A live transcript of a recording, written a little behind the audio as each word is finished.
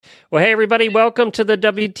Well, hey, everybody, welcome to the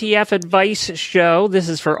WTF Advice Show. This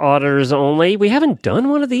is for auditors only. We haven't done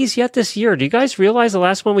one of these yet this year. Do you guys realize the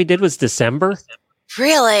last one we did was December?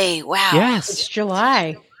 Really? Wow. Yes. It's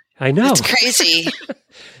July. I know. It's crazy.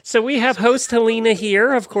 So we have host Helena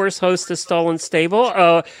here, of course, host of Stall and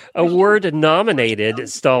Stable, award-nominated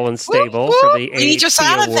Stall and Stable for the You need your AHT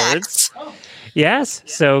sound Awards. effects. Yes.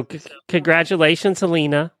 So congratulations,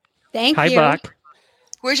 Helena. Thank Hi, you. Buck.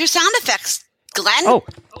 Where's your sound effects, Glenn? Oh,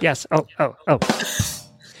 yes. Oh.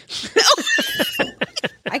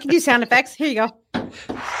 I can do sound effects. Here you go.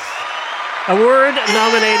 Award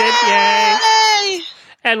nominated. Yay.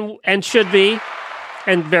 Yay! And should be.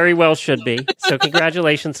 And very well should be. So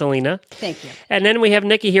congratulations, Selena. Thank you. And then we have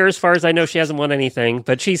Nikki here. As far as I know, she hasn't won anything,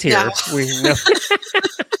 but she's here. No. We know.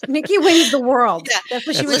 Nikki wins the world. Yeah. That's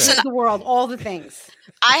what she That's wins the world. All the things.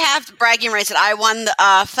 I have bragging rights that I won the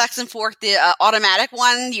Flex and Fork, the automatic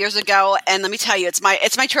one years ago, and let me tell you, it's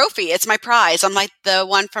my trophy, it's my prize. I'm like the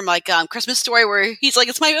one from Christmas Story where he's like,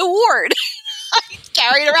 it's my award. I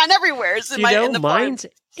carry it around everywhere. It's in the mine's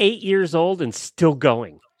 8 years old and still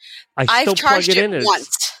going. I've still charged plug it in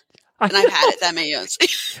once, and I've had it that many years.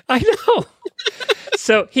 I know.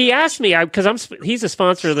 So he asked me, because he's a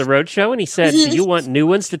sponsor of the Road Show, and he said, do you want new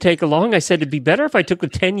ones to take along? I said, it'd be better if I took the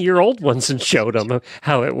 10-year-old ones and showed them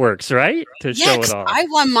how it works, right? To show it off. I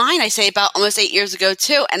won mine, I say, about almost 8 years ago,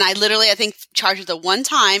 too. And I literally, I think, charged it the one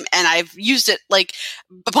time, and I've used it, like,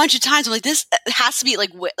 a bunch of times. I'm like, this has to be,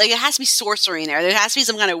 it has to be sorcery in there. There has to be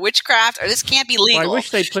some kind of witchcraft, or this can't be legal. Well, I wish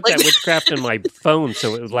they'd put that witchcraft in my phone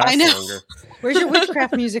so it would last longer. Where's your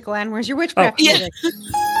witchcraft music, Glenn? Where's your witchcraft music?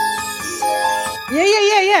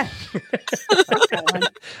 Yeah.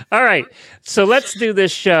 All right. So let's do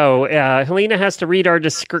this show. Helena has to read our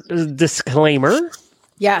disclaimer.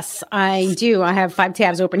 Yes, I do. I have 5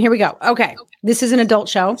 tabs open. Here we go. Okay. This is an adult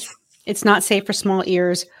show. It's not safe for small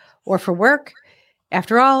ears or for work.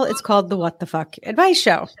 After all, it's called the What the Fuck Advice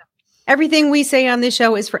Show. Everything we say on this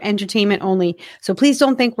show is for entertainment only. So please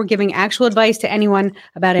don't think we're giving actual advice to anyone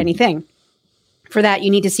about anything. For that,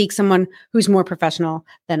 you need to seek someone who's more professional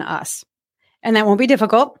than us. And that won't be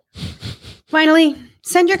difficult. Finally,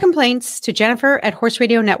 send your complaints to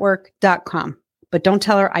Jennifer@horseradionetwork.com. But don't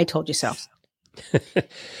tell her I told you so.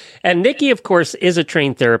 And Nikki, of course, is a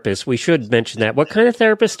trained therapist. We should mention that. What kind of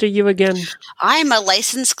therapist are you again? I'm a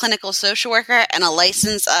licensed clinical social worker and a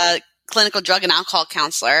licensed clinical drug and alcohol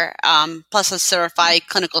counselor, plus a certified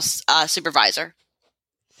clinical supervisor.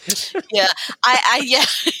 Yeah, yeah.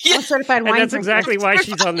 I'm certified wine. And that's exactly why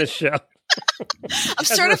she's on this show. I'm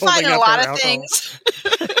certified in a lot of things.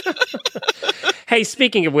 Hey,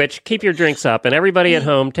 speaking of which, keep your drinks up. And everybody at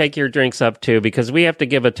home, take your drinks up too, because we have to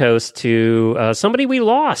give a toast to somebody we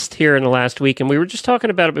lost here in the last week. And we were just talking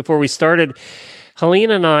about it before we started.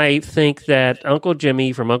 Helene and I think that Uncle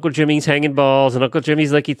Jimmy from Uncle Jimmy's Hanging Balls and Uncle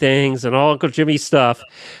Jimmy's Licky Things and all Uncle Jimmy's stuff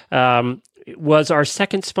was our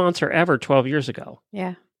second sponsor ever 12 years ago.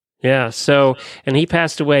 Yeah. Yeah. So, and he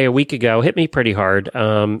passed away a week ago, hit me pretty hard.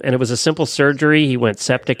 And it was a simple surgery. He went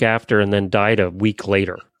septic after and then died a week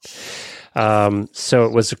later. So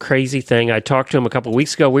it was a crazy thing. I talked to him a couple of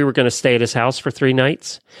weeks ago. We were going to stay at his house for 3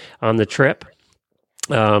 nights on the trip.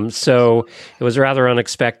 So it was rather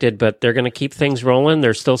unexpected, but they're going to keep things rolling.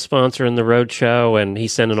 They're still sponsoring the road show, and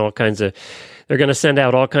he's sending they're going to send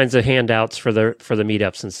out all kinds of handouts for the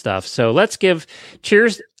meetups and stuff. So let's give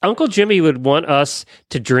cheers. Uncle Jimmy would want us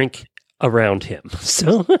to drink around him.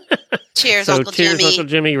 So cheers, Uncle Jimmy. Cheers, Uncle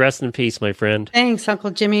Jimmy. Rest in peace, my friend. Thanks,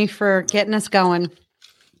 Uncle Jimmy, for getting us going.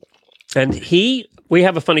 And we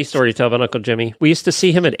have a funny story to tell about Uncle Jimmy. We used to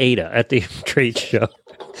see him at Ada at the trade show.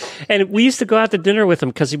 And we used to go out to dinner with him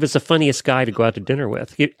because he was the funniest guy to go out to dinner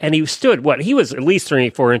with. He stood, he was at least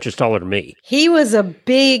 3-4 inches taller than me. He was a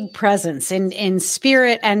big presence in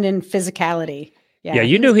spirit and in physicality. Yeah,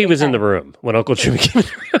 you knew he was in the room when Uncle Jimmy came in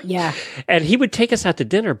the room. Yeah. And he would take us out to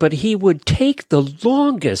dinner, but he would take the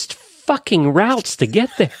longest fucking routes to get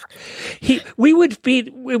there. It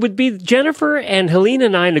would be Jennifer and Helene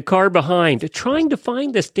and I in the car behind trying to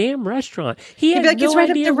find this damn restaurant. He'd be like, it's right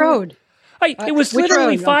up the road. It was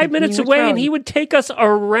literally 5 minutes away, and he would take us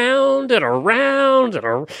around and around.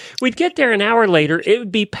 We'd get there an hour later. It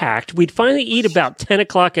would be packed. We'd finally eat about 10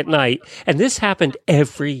 o'clock at night, and this happened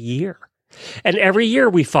every year. And every year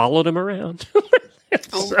we followed him around.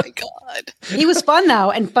 Oh, my God. He was fun, though,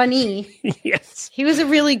 and funny. Yes. He was a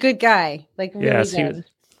really good guy. Really good.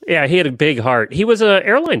 He had a big heart. He was an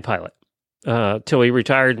airline pilot. Till he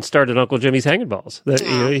retired and started Uncle Jimmy's Hanging Balls.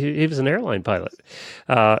 He was an airline pilot.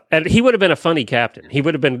 And he would have been a funny captain. He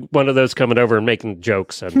would have been one of those coming over and making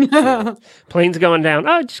jokes. And planes going down.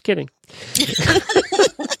 Oh, just kidding.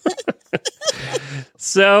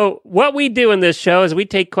 So what we do in this show is we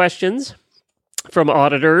take questions from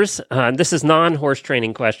auditors. This is non-horse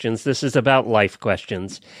training questions. This is about life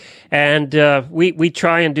questions. And we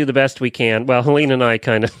try and do the best we can. Well, Helene and I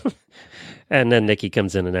kind of... And then Nikki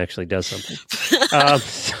comes in and actually does something.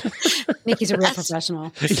 Nikki's a real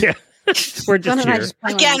professional. Yeah. We're just here.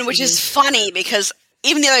 Again, which is funny because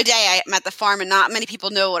even the other day I'm at the farm and not many people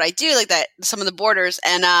know what I do, like that, some of the boarders.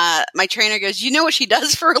 And my trainer goes, you know what she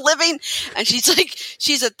does for a living? And she's like,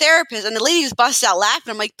 she's a therapist. And the lady just busts out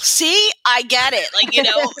laughing. I'm like, see, I get it. Like, you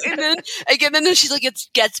know, and then she's like, it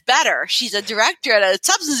gets better. She's a director at a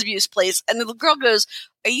substance abuse place. And the girl goes,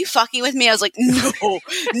 are you fucking with me? I was like,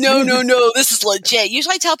 no, this is legit.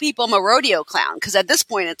 Usually I tell people I'm a rodeo clown because at this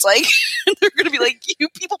point it's like, they're going to be like, you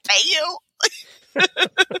people pay you?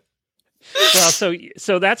 Well,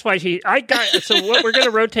 so that's why so what we're going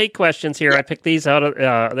to rotate questions here. I picked these out of,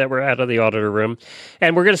 that were out of the auditor room,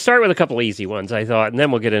 and we're going to start with a couple of easy ones, I thought, and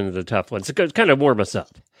then we'll get into the tough ones. It kind of warm us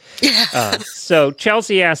up. So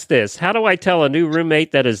Chelsea asked this: how do I tell a new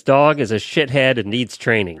roommate that his dog is a shithead and needs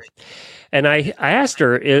training? And I asked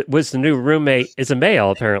her, it was the new roommate is a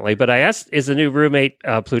male apparently, but I asked, is the new roommate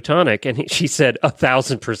plutonic? And she said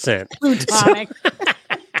 1,000%. Plutonic.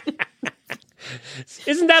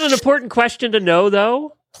 Isn't that an important question to know,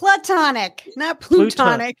 though? Platonic, not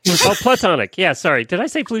plutonic. Oh, platonic. Yeah, sorry. Did I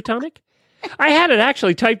say plutonic? I had it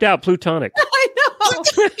actually typed out plutonic. I know.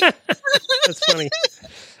 That's funny.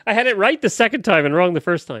 I had it right the second time and wrong the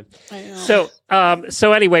first time. I know.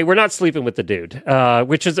 So anyway, we're not sleeping with the dude,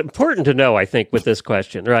 which is important to know, I think, with this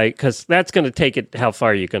question, right? Because that's going to take it how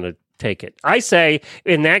far you're going to take it. I say,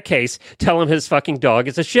 in that case, tell him his fucking dog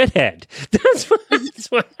is a shithead. That's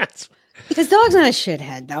what. Because dog's not a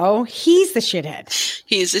shithead, though. He's the shithead.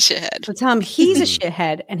 He's a shithead. So tell him he's a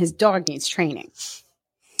shithead and his dog needs training.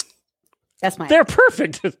 That's my. They're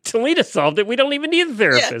perfect. Talita solved it. We don't even need a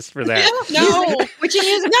therapist for that. No. Which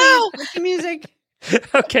music? No. Which music?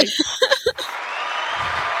 Okay.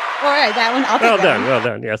 All right, that one. I'll take that one. Well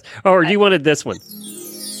done. Yes. Or you wanted this one.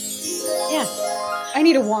 Yeah. I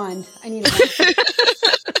need a wand. I need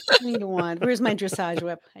a wand. Where's my dressage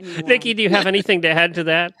whip? I need a wand. Nikki, do you have anything to add to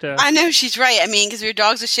that? I know she's right. I mean, because your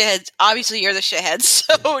dog's a shithead. Obviously, you're the shithead.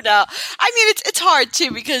 So, no. I mean, it's hard,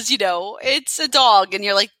 too, because, you know, it's a dog. And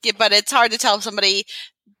you're like, yeah, but it's hard to tell somebody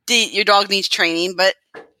your dog needs training. But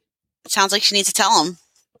it sounds like she needs to tell him.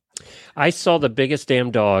 I saw the biggest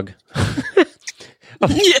damn dog.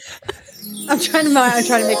 Yeah. I'm trying to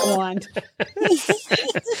make a wand.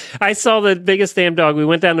 I saw the biggest damn dog. We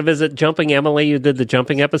went down to visit Jumping Emily, who did the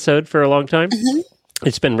jumping episode for a long time. Mm-hmm.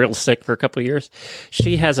 It's been real sick for a couple of years.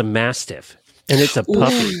 She has a Mastiff, and it's a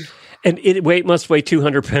puppy. Ooh. And it must weigh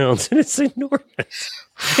 200 pounds, and it's enormous.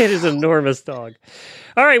 It is an enormous dog.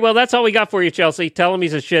 All right, well, that's all we got for you, Chelsea. Tell him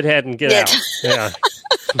he's a shithead and get out. Yeah.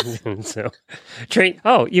 So, train.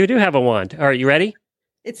 Oh, you do have a wand. All right, you ready?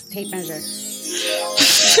 It's a tape measure.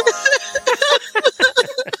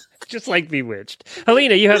 Just like Bewitched.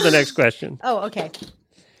 Helena, you have the next question. Oh, okay.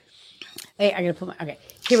 Hey, I gotta put my. Okay,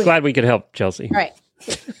 here we go. Glad we could help, Chelsea. All right.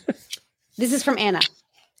 This is from Anna.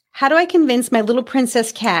 How do I convince my little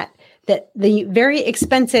princess cat that the very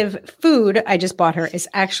expensive food I just bought her is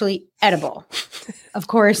actually edible? Of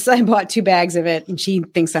course, I bought 2 bags of it, and she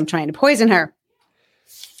thinks I'm trying to poison her.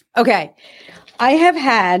 Okay. I have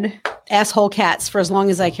had asshole cats for as long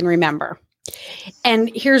as I can remember. And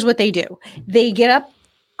here's what they do. They get up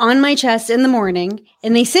on my chest in the morning,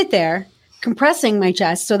 and they sit there compressing my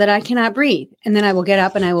chest so that I cannot breathe. And then I will get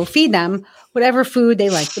up and I will feed them whatever food they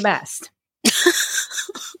like the best.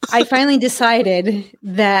 I finally decided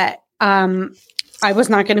that I was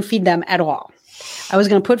not going to feed them at all. I was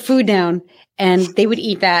going to put food down, and they would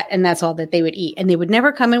eat that, and that's all that they would eat. And they would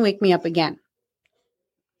never come and wake me up again.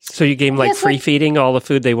 So you gave them like free feeding all the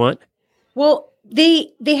food they want? Well, they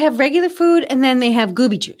have regular food, and then they have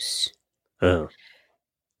gooby juice. Oh.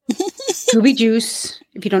 Gooby juice.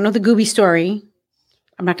 If you don't know the gooby story,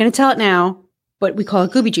 I'm not going to tell it now, but we call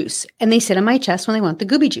it gooby juice. And they sit on my chest when they want the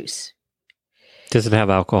gooby juice. Does it have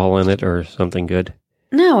alcohol in it or something good?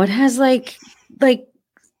 No, it has like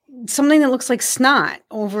something that looks like snot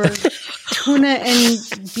over tuna and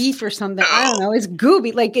beef or something. I don't know. It's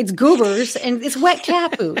gooby, like it's goobers, and it's wet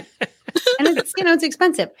cat food. And it's, it's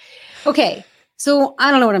expensive. Okay. So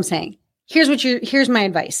I don't know what I'm saying. Here's my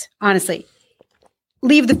advice. Honestly,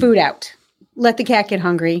 leave the food out. Let the cat get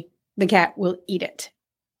hungry. The cat will eat it.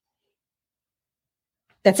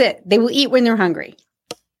 That's it. They will eat when they're hungry.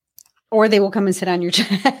 Or they will come and sit on your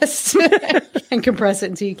chest and compress it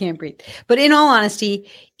until you can't breathe. But in all honesty,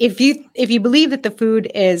 if you believe that the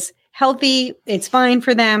food is healthy, it's fine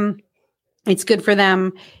for them, it's good for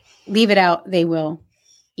them, leave it out, they will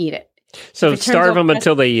eat it. So starve them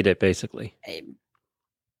until they eat it, basically.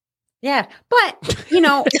 Yeah. But,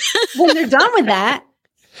 when they're done with that,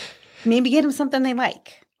 maybe get them something they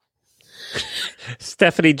like.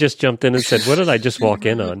 Stephanie just jumped in and said, what did I just walk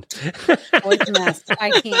in on? It's a mess. I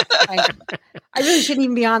can't. I really shouldn't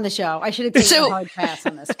even be on the show. I should have taken a hard pass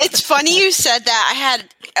on this one. It's funny you said that.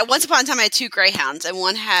 Once upon a time, I had 2 greyhounds, and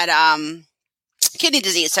one had kidney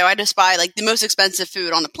disease. So I just buy like the most expensive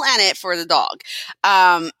food on the planet for the dog.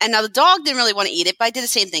 And now the dog didn't really want to eat it, but I did the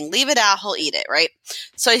same thing. Leave it out, he'll eat it, right?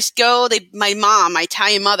 So my mom, my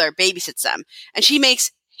Italian mother, babysits them, and she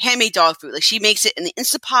makes handmade dog food. Like she makes it in the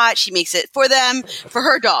Instapot. She makes it for them, for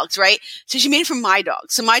her dogs, right? So she made it for my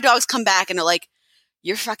dogs. So my dogs come back and they're like,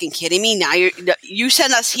 "You're fucking kidding me! Now you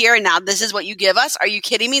send us here, and now this is what you give us? Are you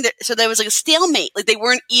kidding me?" So there was like a stalemate. Like they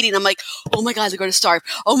weren't eating. I'm like, "Oh my god, they're going to starve!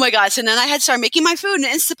 Oh my god!" So then I had to start making my food in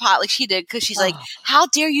an Instapot, like she did, because she's like, "How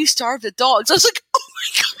dare you starve the dogs?" I was like, "Oh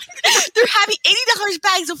my god!" They're having $80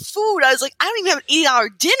 bags of food. I was like, I don't even have an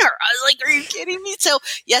 $80 dinner. I was like, are you kidding me? So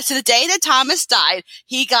so the day that Thomas died,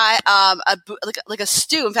 he got a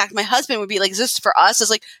stew. In fact, my husband would be like, "Is this for us?" I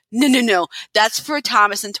was like, No. That's for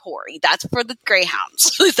Thomas and Tori. That's for the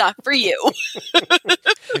greyhounds. It's not for you.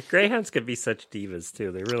 Greyhounds can be such divas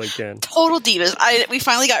too. They really can. Total divas. We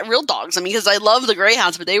finally got real dogs. I mean, because I love the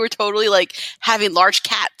greyhounds, but they were totally like having large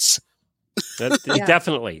cats.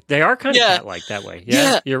 Definitely. They are kind of cat-like that way.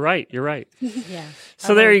 Yeah, you're right. Yeah.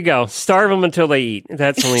 So there you go. Starve them until they eat.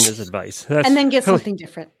 That's Helena's advice. And then get something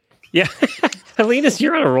different. Yeah. Helena,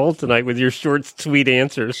 you're on a roll tonight with your short, sweet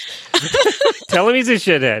answers. Tell him he's a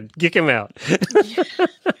shithead. Kick him out.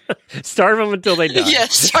 Starve him until they die. Yeah,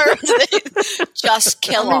 starve them. Just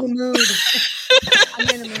kill I'm them. I'm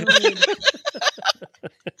in a mood.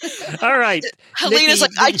 All right. Helena's Nikki,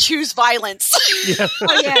 like, I choose violence. Yeah.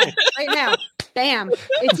 Oh, yeah. Right now. Bam.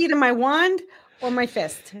 It's either my wand or my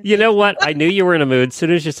fist. You know what? I knew you were in a mood as soon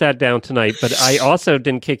as you sat down tonight, but I also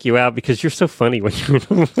didn't kick you out because you're so funny when you're in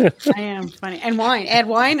a mood. I am funny. And wine. Add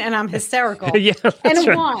wine, and I'm hysterical. Yeah, and a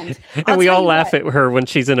right. wand. And we all laugh at her when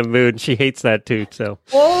she's in a mood, and she hates that too. So,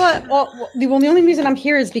 the only reason I'm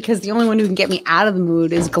here is because the only one who can get me out of the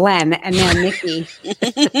mood is Glenn, and then Nikki.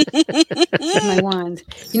 With my wand.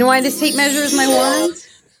 You know why this tape measure is my wand?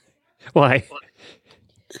 Why?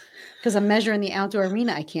 Because I'm measuring the outdoor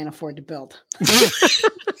arena I can't afford to build.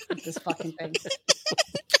 This fucking thing.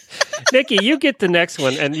 Nikki, you get the next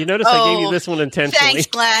one, and you notice I gave you this one intentionally. Thanks,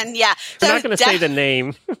 Glenn. Yeah. I'm not going to say the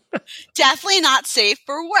name. Definitely not safe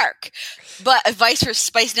for work, but advice for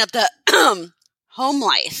spicing up the home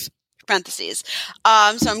life. Parentheses.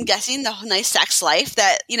 So I'm guessing the nice sex life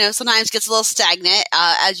that, sometimes gets a little stagnant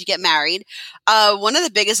as you get married. One of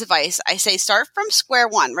the biggest advice I say, start from square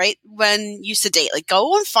one, right? When you sedate, like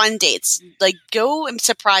go on fun dates, like go and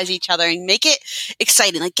surprise each other and make it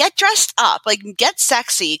exciting. Like get dressed up, like get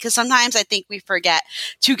sexy. Cause sometimes I think we forget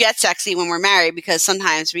to get sexy when we're married because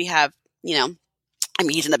sometimes we have,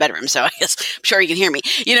 he's in the bedroom, so I guess I'm sure he can hear me.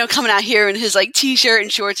 Coming out here in his like t-shirt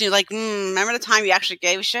and shorts, and you're like, remember the time you actually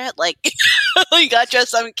gave a shit? Like, you got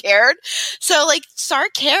dressed up and cared. So like,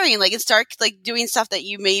 start caring, like, and start like doing stuff that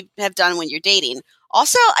you may have done when you're dating.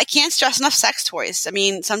 Also, I can't stress enough sex toys. I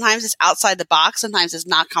mean, sometimes it's outside the box, sometimes it's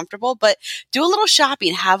not comfortable, but do a little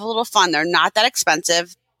shopping, have a little fun. They're not that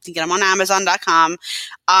expensive. You can get them on Amazon.com.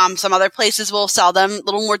 Some other places will sell them a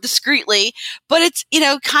little more discreetly, but it's,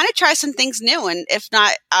 kind of try some things new. And if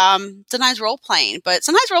not, sometimes role playing, but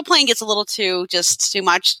sometimes role playing gets a little too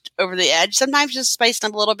much over the edge. Sometimes just spicing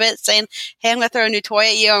up a little bit, saying, "Hey, I'm going to throw a new toy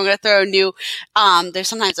at you. I'm going to throw a new, there's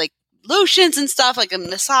sometimes like lotions and stuff like a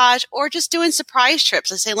massage, or just doing surprise trips.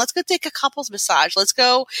 Like saying, let's go take a couples massage. Let's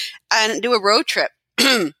go and do a road trip.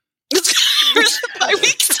 Let's go for 5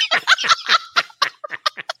 weeks.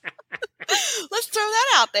 Let's throw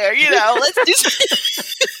that out there, let's do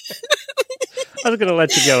I was going to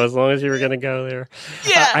let you go as long as you were going to go there.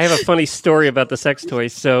 Yeah. I have a funny story about the sex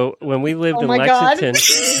toys. So when we lived in Lexington,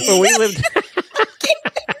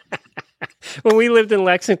 when we lived in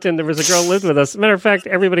Lexington, there was a girl who lived with us. Matter of fact,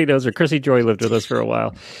 everybody knows her. Chrissy Joy lived with us for a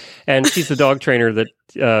while. And she's the dog trainer that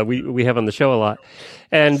we have on the show a lot.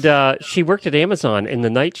 And she worked at Amazon in the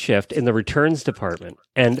night shift in the returns department.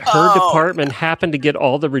 And her department happened to get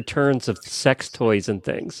all the returns of sex toys and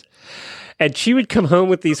things. And she would come home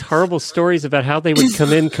with these horrible stories about how they would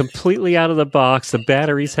come in completely out of the box, the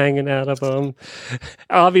batteries hanging out of them,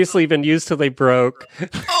 obviously been used till they broke.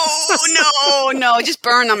 Oh, no. Just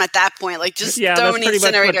burn them at that point. Like, just Yeah, throw that's them in the pretty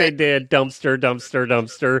much what incinerator. they did. Dumpster.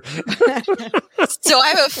 So I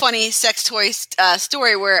have a funny sex toy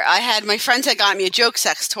story where my friends had got me a joke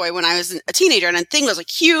sex toy when I was a teenager, and the thing was like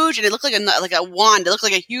huge, and it looked like a wand. It looked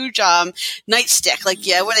like a huge nightstick, like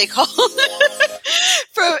what they call it.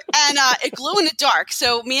 It glowed in the dark.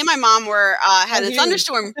 So me and my mom had a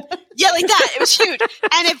thunderstorm. Yeah, like that. It was huge,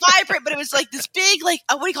 and it vibrated, but it was like this big, like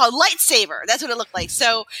what do you call it, lightsaber? That's what it looked like.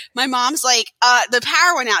 So my mom's like, the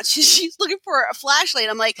power went out. She's looking for a flashlight.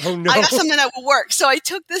 I'm like, oh, no. I got something that will work. So I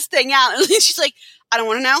took this thing out, and she's like, I don't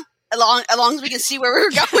want to know. As long as we can see where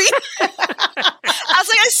we're going. I was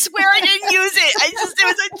like, I swear I didn't use it. It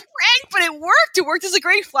was a prank, but it worked. It worked as a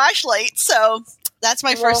great flashlight. So that's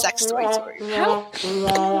my first sex toy story. Wait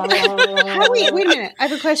a minute. I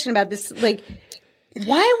have a question about this. Like,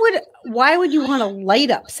 why would you want a light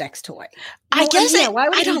up sex toy? I guess I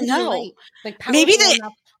don't know. Like, maybe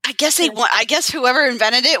I guess whoever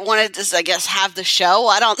invented it wanted to, have the show.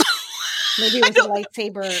 I don't know. Maybe it was a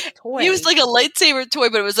lightsaber toy. It was like a lightsaber toy,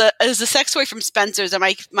 but it was a sex toy from Spencer's, and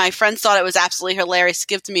my friends thought it was absolutely hilarious to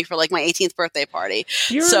give to me for like my 18th birthday party.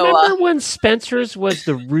 Do you remember when Spencer's was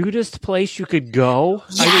the rudest place you could go?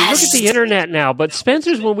 Yes. I mean, look at the internet now, but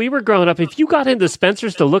Spencer's, when we were growing up, if you got into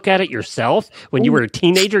Spencer's to look at it yourself when you were a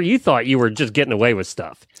teenager, you thought you were just getting away with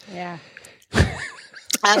stuff. Yeah.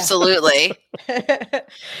 Absolutely.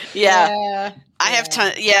 Yeah. I have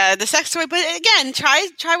the sex toy, but again, try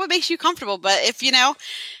what makes you comfortable. But if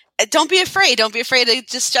don't be afraid. Don't be afraid to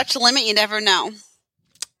just stretch the limit. You never know.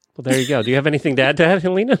 Well, there you go. Do you have anything to add to that,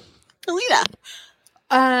 Helena? You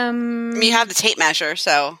have the tape measure,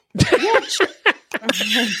 so yeah, sure.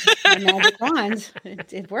 Magic wand.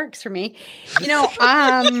 It works for me.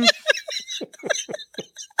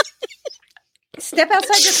 Step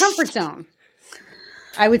outside your comfort zone.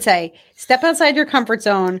 I would say step outside your comfort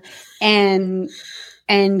zone and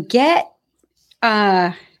get,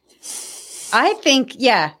 get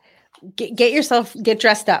yourself, get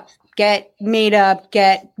dressed up, get made up,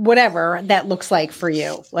 get whatever that looks like for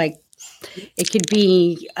you. Like, it could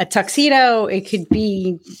be a tuxedo, it could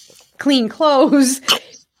be clean clothes,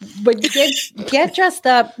 but get dressed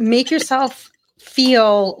up, make yourself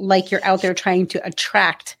feel like you're out there trying to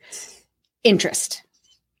attract interest.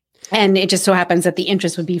 And it just so happens that the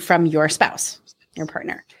interest would be from your spouse, your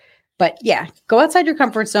partner. But yeah, go outside your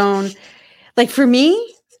comfort zone. Like, for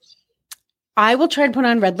me, I will try to put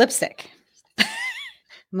on red lipstick. I'm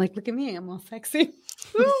like, look at me, I'm all sexy. And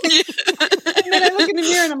then I look in the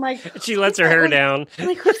mirror and I'm like, she lets her hair down. I'm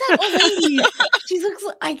like, who's that old lady? She looks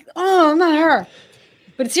like, oh, not her.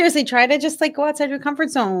 But seriously, try to just go outside your comfort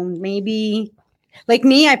zone. Maybe, like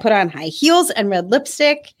me, I put on high heels and red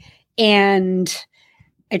lipstick, and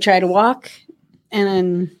I try to walk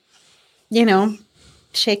and then,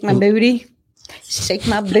 shake my booty. Shake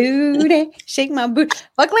my booty. Shake my booty.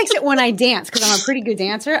 Buck likes it when I dance because I'm a pretty good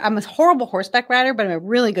dancer. I'm a horrible horseback rider, but I'm a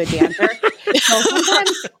really good dancer. So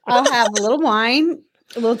sometimes I'll have a little wine,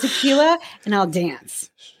 a little tequila, and I'll dance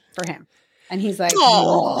for him. And he's like,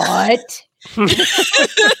 what?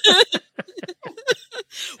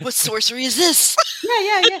 What sorcery is this?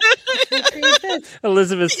 Yeah. What sorcery is this?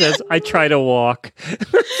 Elizabeth says, I try to walk.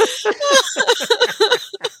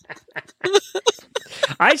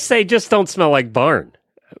 I say just don't smell like barn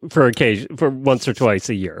for once or twice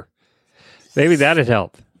a year. Maybe that'd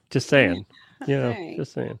help. Just saying. Right.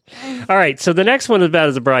 Just saying. All right, so the next one is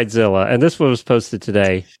about a bridezilla, and this one was posted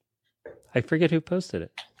today. I forget who posted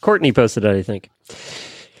it. Courtney posted it, I think.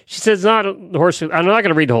 She says, not a horse. I'm not going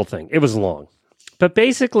to read the whole thing. It was long. But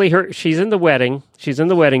basically, she's in the wedding. She's in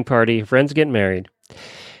the wedding party. Her friend's getting married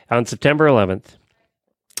on September 11th.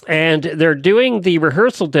 And they're doing the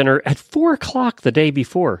rehearsal dinner at 4 o'clock the day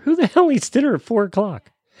before. Who the hell eats dinner at 4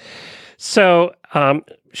 o'clock? So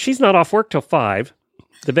she's not off work till 5.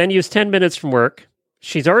 The venue's 10 minutes from work.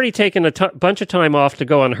 She's already taken a bunch of time off to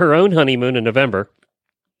go on her own honeymoon in November.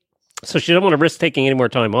 So she doesn't want to risk taking any more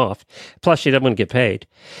time off. Plus, she doesn't want to get paid.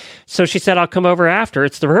 So she said, I'll come over after.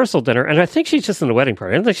 It's the rehearsal dinner. And I think she's just in the wedding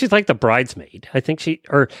party. I don't think she's like the bridesmaid. I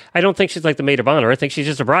don't think she's like the maid of honor. I think she's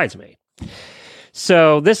just a bridesmaid.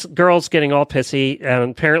 So this girl's getting all pissy. And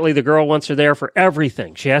apparently the girl wants her there for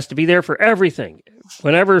everything. She has to be there for everything,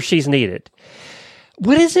 whenever she's needed.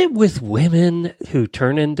 What is it with women who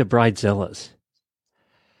turn into bridezillas?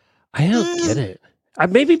 I don't get it.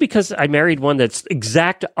 Maybe because I married one that's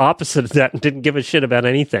exact opposite of that and didn't give a shit about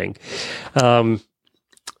anything. I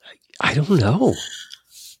don't know.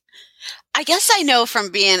 I guess I know from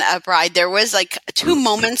being a bride, there was like 2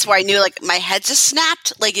 moments where I knew like my head just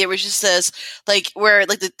snapped. Like it was just this, like where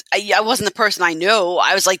like I wasn't the person I knew.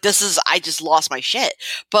 I was like, I just lost my shit.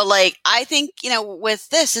 But like, I think, with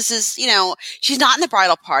this is, she's not in the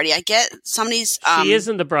bridal party. I get somebody's, she is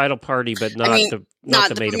in the bridal party, but not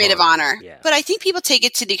not the maid of honor. Yeah. But I think people take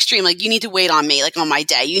it to the extreme. Like, you need to wait on me, like on my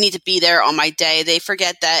day. You need to be there on my day. They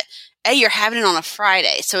forget that, you're having it on a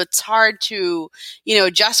Friday. So it's hard to,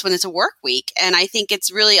 adjust when it's a work week. And I think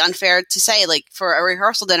it's really unfair to say, like, for a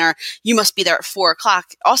rehearsal dinner, you must be there at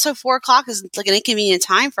 4:00. Also, 4:00 is like an inconvenient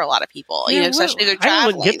time for a lot of people, especially if they're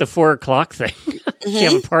traveling. I don't get the 4:00 thing. Do you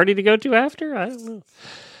have a party to go to after? I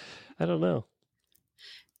don't know.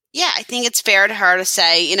 Yeah, I think it's fair to her to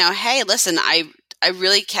say, hey, listen, I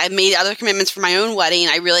really made other commitments for my own wedding.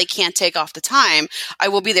 I really can't take off the time. I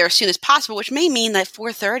will be there as soon as possible, which may mean that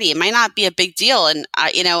 4:30, it might not be a big deal. And,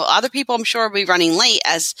 other people I'm sure will be running late,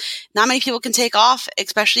 as not many people can take off,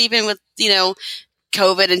 especially even with,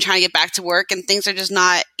 COVID and trying to get back to work, and things are just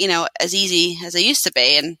not, as easy as they used to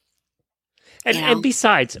be. And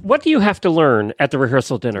besides, what do you have to learn at the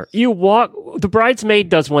rehearsal dinner? The bridesmaid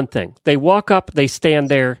does one thing. They walk up, they stand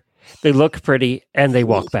there, they look pretty, and they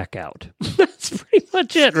walk back out. That's pretty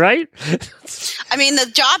much it, right? I mean, the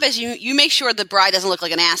job is you make sure the bride doesn't look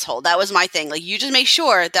like an asshole. That was my thing. Like, you just make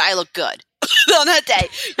sure that I look good on that day.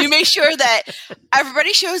 You make sure that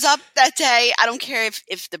everybody shows up that day. I don't care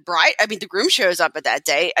if the groom shows up at that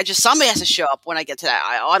day. Somebody has to show up when I get to that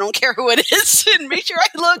aisle. I don't care who it is, and make sure I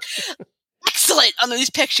look excellent on these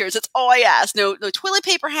pictures. That's all I ask. No toilet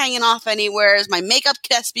paper hanging off anywhere. My makeup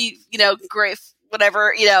has to be, great,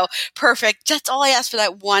 whatever, perfect. That's all I ask for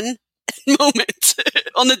that one moment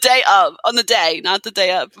on the day, not the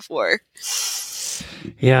day of before.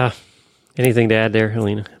 Yeah. Anything to add there,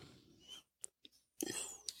 Helena?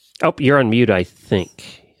 Oh, you're on mute, I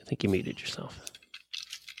think. I think you muted yourself.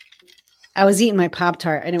 I was eating my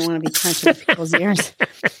Pop-Tart. I didn't want to be crunching people's ears.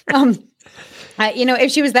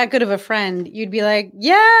 If she was that good of a friend, you'd be like,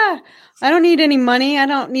 yeah, I don't need any money. I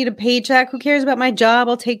don't need a paycheck. Who cares about my job?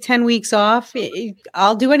 I'll take 10 weeks off.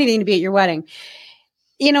 I'll do anything to be at your wedding.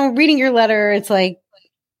 Reading your letter, it's like,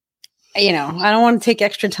 I don't want to take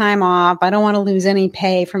extra time off. I don't want to lose any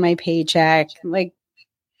pay for my paycheck. Like,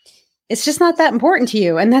 it's just not that important to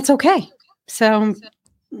you, and that's okay. So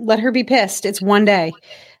let her be pissed. It's one day.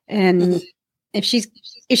 And if she's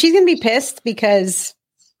going to be pissed because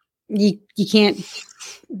you can't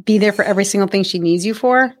be there for every single thing she needs you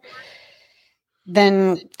for,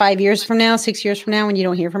 then 5 years from now, 6 years from now, when you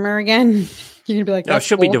don't hear from her again, you're gonna be like, "Oh,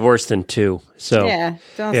 she'll be divorced in 2." So yeah,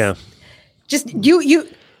 just you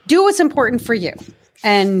do what's important for you,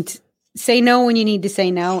 and say no when you need to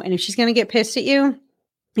say no. And if she's gonna get pissed at you,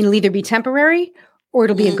 it'll either be temporary or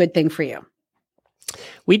it'll be a good thing for you.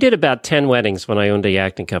 We did about 10 weddings when I owned a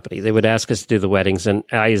acting company. They would ask us to do the weddings, and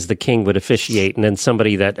I, as the king, would officiate, and then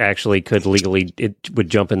somebody that actually could legally would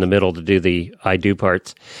jump in the middle to do the I do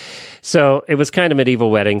parts. So it was kind of medieval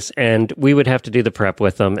weddings, and we would have to do the prep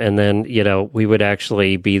with them, and then, we would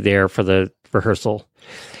actually be there for the rehearsal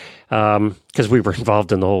because we were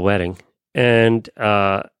involved in the whole wedding. And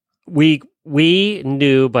we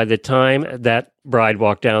knew by the time that bride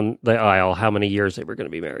walked down the aisle how many years they were going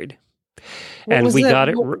to be married. What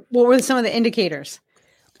were some of the indicators?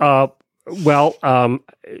 You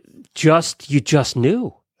just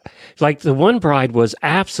knew. Like, the one bride was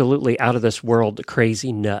absolutely out of this world,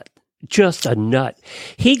 crazy nut. Just a nut.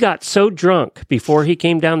 He got so drunk before he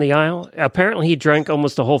came down the aisle. Apparently, he drank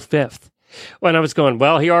almost a whole fifth. When I was going,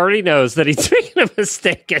 well, he already knows that he's making a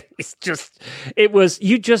mistake. And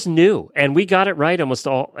you just knew. And we got it right almost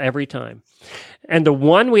every time. And the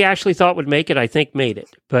one we actually thought would make it, I think made it.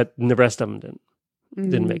 But the rest of them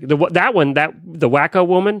didn't make it. The wacko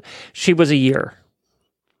woman, she was a year.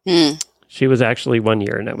 She was actually 1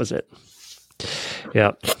 year, and that was it.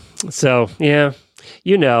 Yeah. So, yeah.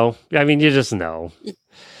 I mean, you just know.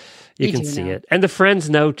 You can see it. And the friends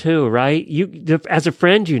know too, right? As a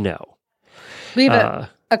friend, We have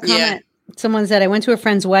a comment. Yeah. Someone said, I went to a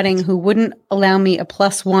friend's wedding who wouldn't allow me a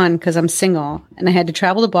 +1 because I'm single, and I had to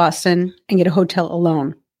travel to Boston and get a hotel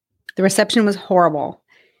alone. The reception was horrible.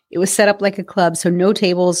 It was set up like a club, so no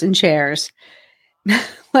tables and chairs.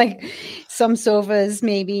 Like some sofas,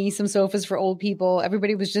 maybe some sofas for old people.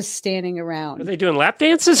 Everybody was just standing around. Are they doing lap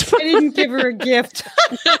dances? I didn't give her a gift.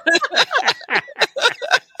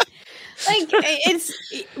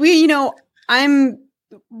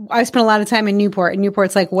 I spent a lot of time in Newport, and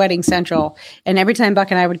Newport's like wedding central. And every time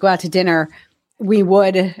Buck and I would go out to dinner, we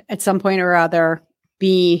would at some point or other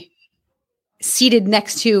be seated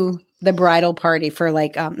next to the bridal party for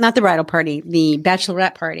not the bridal party, the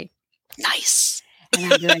bachelorette party. Nice.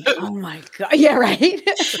 And I'd be like, oh my God. Yeah, right.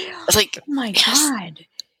 It's like, oh my God.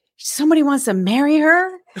 Somebody wants to marry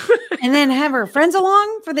her and then have her friends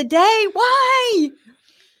along for the day. Why?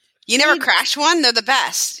 You never crashed one? They're the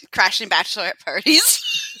best. Crashing bachelorette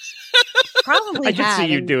parties. Probably I can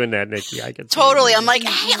see you and- doing that, Nikki. I can see Totally. you I'm like,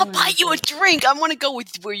 hey, I'll buy you a drink. I want to go with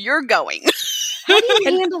where you're going. How do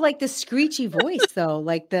you handle like the screechy voice though?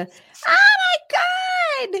 Like the, oh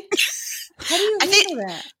my God. How do you handle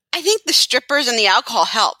that? I think the strippers and the alcohol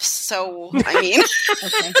helps. So, I mean.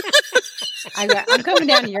 Okay. I'm coming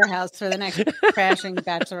down to your house for the next crashing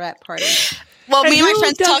bachelorette party. Well, And me and my who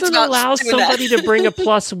friends talked doesn't about allow doing somebody that. to bring a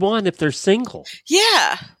 +1 if they're single.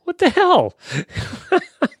 Yeah. What the hell?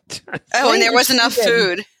 Oh, and there was enough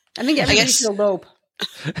food. I think everybody should elope.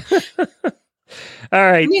 All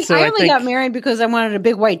right. I mean, so I I only think got married because I wanted a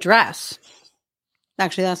big white dress.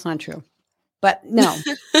 Actually, that's not true. But no,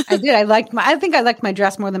 I did. I think I liked my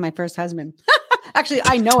dress more than my first husband. Actually,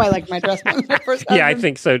 I know I liked my dress more than my first husband. yeah, I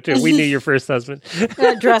think so too. We knew your first husband.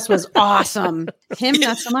 That dress was awesome. Him,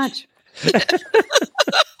 not so much.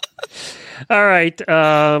 All right.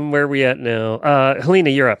 Where are we at now?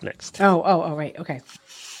 Helena, you're up next. Oh, right. Okay.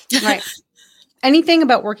 Right. Anything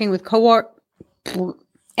about working with coworkers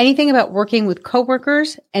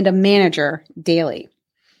and a manager daily.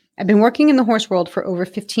 I've been working in the horse world for over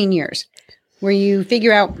 15 years, where you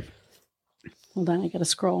figure out, hold on, I got to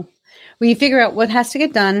scroll, where you figure out what has to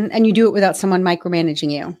get done and you do it without someone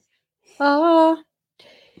micromanaging you. I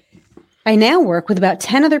now work with about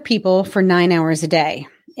 10 other people for 9 hours a day,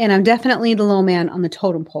 and I'm definitely the low man on the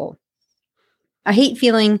totem pole. I hate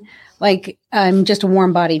feeling like I'm just a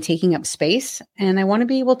warm body taking up space, and I want to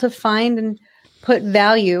be able to find and put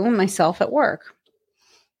value in myself at work.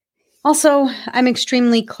 Also, I'm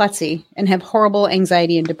extremely klutzy and have horrible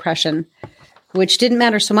anxiety and depression, which didn't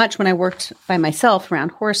matter so much when I worked by myself around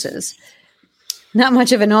horses. Not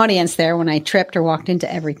much of an audience there when I tripped or walked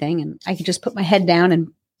into everything, and I could just put my head down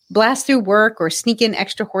and blast through work or sneak in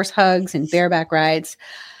extra horse hugs and bareback rides.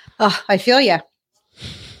 I feel ya.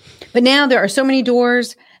 But now there are so many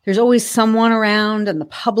doors. There's always someone around and the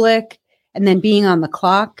public, and then being on the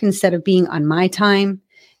clock instead of being on my time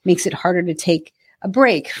makes it harder to take a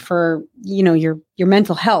break for, your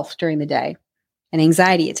mental health during the day and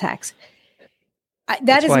anxiety attacks.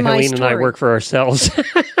 That's why my Helene story. and I work for ourselves.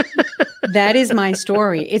 That is my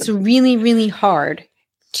story. It's really, really hard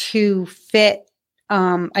to fit.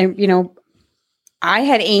 I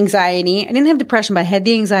had anxiety. I didn't have depression, but I had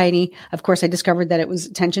the anxiety. Of course, I discovered that it was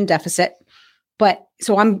attention deficit. But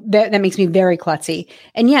so that makes me very klutzy.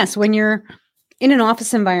 And yes, when you're in an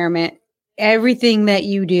office environment, everything that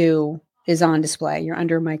you do is on display. You're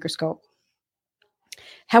under a microscope.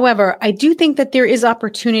 However, I do think that there is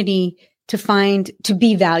opportunity to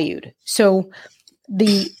be valued. So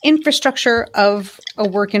the infrastructure of a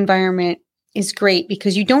work environment is great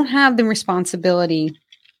because you don't have the responsibility.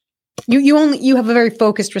 You have a very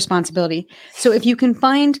focused responsibility. So if you can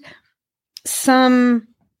find some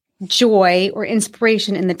joy or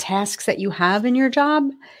inspiration in the tasks that you have in your job,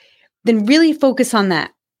 then really focus on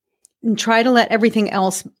that and try to let everything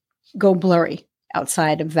else go blurry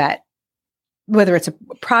outside of that. Whether it's a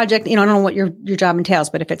project, I don't know what your job entails,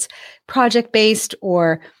 but if it's project-based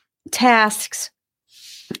or tasks,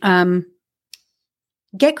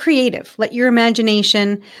 get creative. Let your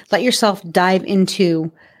imagination, let yourself dive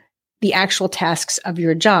into the actual tasks of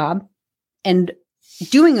your job and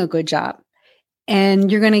doing a good job.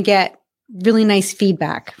 And you're going to get really nice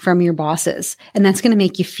feedback from your bosses, and that's going to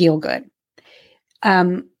make you feel good.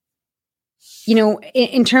 In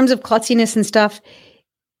terms of klutziness and stuff,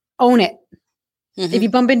 own it. Mm-hmm. If you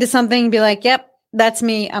bump into something, be like, yep, that's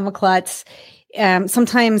me. I'm a klutz.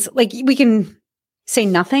 Sometimes we can say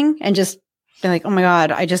nothing and just be like, oh my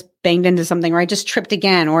God, I just banged into something, or I just tripped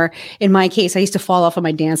again. Or in my case, I used to fall off of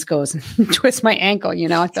my dance goes and twist my ankle.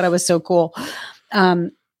 I thought I was so cool.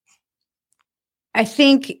 I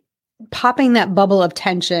think popping that bubble of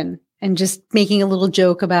tension and just making a little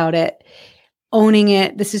joke about it, owning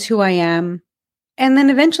it, this is who I am. And then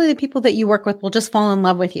eventually the people that you work with will just fall in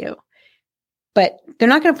love with you. But they're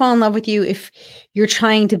not going to fall in love with you if you're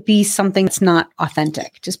trying to be something that's not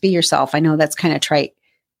authentic. Just be yourself. I know that's kind of trite,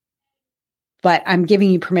 but I'm giving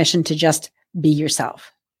you permission to just be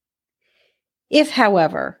yourself. If,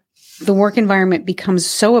 however, the work environment becomes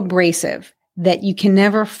so abrasive that you can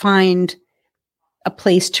never find a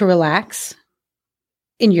place to relax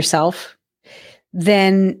in yourself,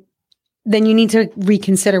 then you need to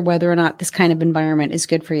reconsider whether or not this kind of environment is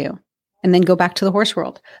good for you. And then go back to the horse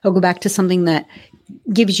world, or go back to something that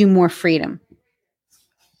gives you more freedom.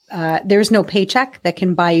 There's no paycheck that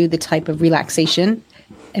can buy you the type of relaxation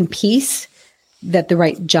and peace that the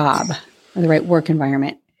right job or the right work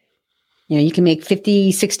environment. You can make $50,000,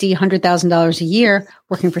 $60,000, $100,000 a year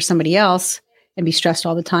working for somebody else and be stressed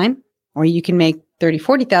all the time. Or you can make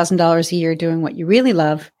 $30,000, $40,000 a year doing what you really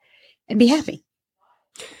love and be happy.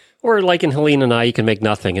 Or like in Helene and I, you can make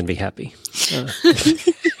nothing and be happy.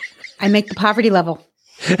 I make the poverty level.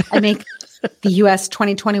 I make the U.S.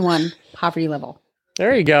 2021 poverty level.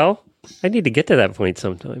 There you go. I need to get to that point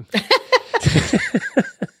sometime.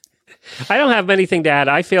 I don't have anything to add.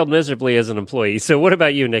 I failed miserably as an employee. So what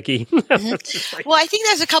about you, Nikki? Mm-hmm. Well, I think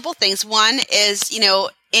there's a couple things. One is,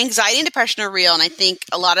 anxiety and depression are real. And I think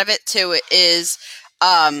a lot of it too is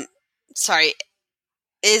the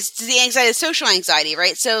anxiety, social anxiety,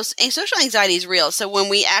 right? So social anxiety is real. So when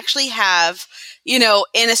we actually have, in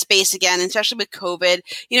a space again, especially with COVID,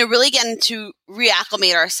 really getting to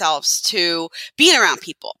reacclimate ourselves to being around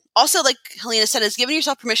people. Also, like Helena said, is giving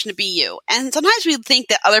yourself permission to be you. And sometimes we think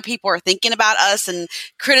that other people are thinking about us and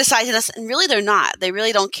criticizing us, and really they're not. They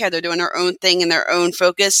really don't care. They're doing their own thing and their own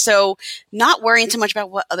focus. So not worrying too much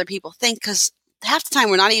about what other people think, because half the time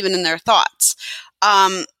we're not even in their thoughts.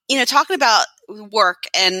 Talking about work,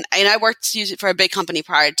 and I worked for a big company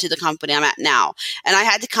prior to the company I'm at now. And I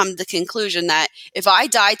had to come to the conclusion that if I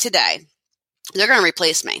die today, they're going to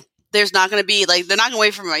replace me. There's not going to be they're not going to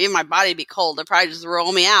wait for my body to be cold. They'll probably just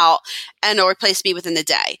roll me out and they'll replace me within the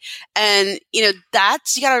day. And, you got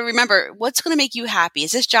to remember, what's going to make you happy?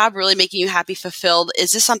 Is this job really making you happy, fulfilled?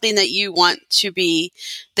 Is this something that you want to be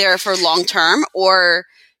there for long term? Or,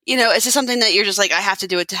 is this something that you're just like, I have to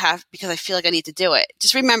do it because I feel like I need to do it?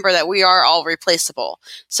 Just remember that we are all replaceable.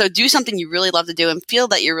 So do something you really love to do and feel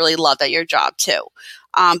that you're really loved at your job too.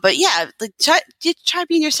 But yeah, try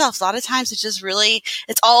being yourself. A lot of times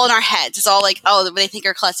it's all in our heads. It's all like, oh, they think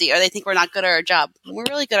we're klutzy or they think we're not good at our job. We're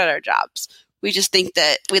really good at our jobs. We just think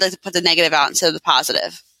that we like to put the negative out instead of the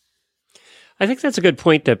positive. I think that's a good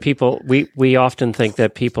point that we often think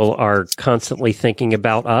that people are constantly thinking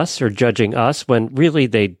about us or judging us when really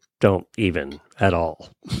they don't even at all.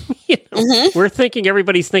 We're thinking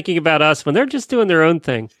everybody's thinking about us when they're just doing their own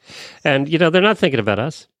thing. And, they're not thinking about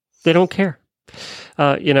us. They don't care.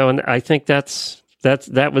 And I think that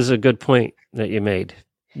was a good point that you made.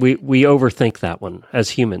 We overthink that one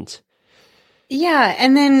as humans. Yeah.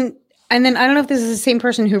 And then I don't know if this is the same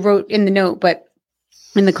person who wrote in the note, but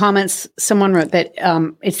in the comments, someone wrote that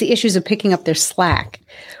it's the issues of picking up their slack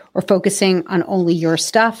or focusing on only your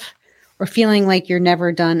stuff or feeling like you're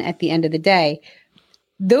never done at the end of the day.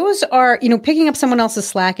 Those are, picking up someone else's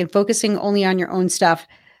slack and focusing only on your own stuff.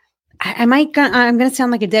 I'm going to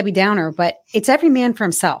sound like a Debbie Downer, but it's every man for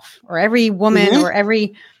himself or every woman or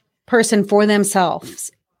every person for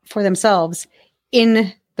themselves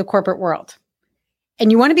in the corporate world.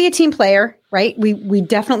 And you want to be a team player, right? We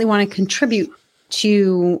definitely want to contribute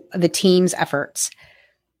to the team's efforts.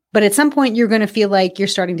 But at some point, you're going to feel like you're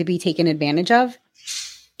starting to be taken advantage of.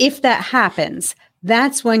 If that happens,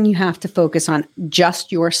 that's when you have to focus on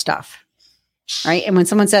just your stuff, right? And when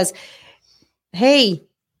someone says, hey,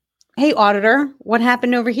 auditor, what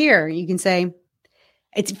happened over here? You can say,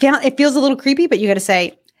 it feels a little creepy, but you got to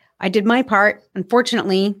say, I did my part.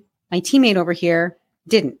 Unfortunately, my teammate over here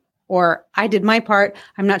didn't. Or I did my part.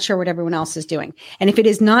 I'm not sure what everyone else is doing. And if it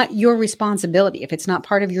is not your responsibility, if it's not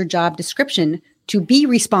part of your job description to be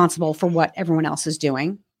responsible for what everyone else is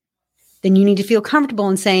doing, then you need to feel comfortable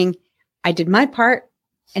in saying, I did my part.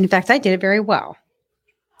 And in fact, I did it very well.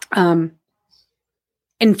 And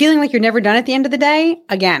feeling like you're never done at the end of the day,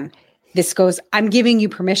 again, I'm giving you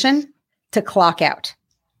permission to clock out.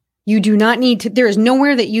 You do not need to, there is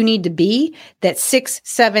nowhere that you need to be that 6,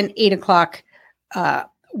 7, 8 o'clock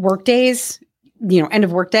work days, end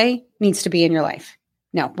of work day needs to be in your life.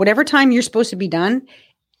 No, whatever time you're supposed to be done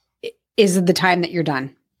is the time that you're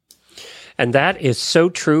done. And that is so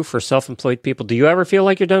true for self-employed people. Do you ever feel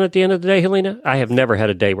like you're done at the end of the day, Helena? I have never had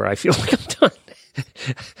a day where I feel like I'm done.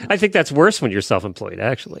 I think that's worse when you're self-employed,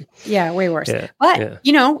 actually. Yeah, way worse. Yeah, but,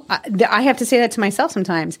 I have to say that to myself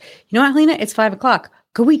sometimes. You know what, Helena? It's 5 o'clock.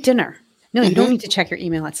 Go eat dinner. No, you don't need to check your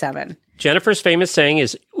email at 7. Jennifer's famous saying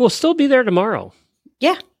is, we'll still be there tomorrow.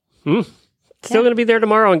 Yeah. Still going to be there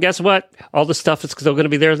tomorrow. And guess what? All the stuff is still going to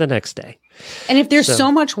be there the next day. And if there's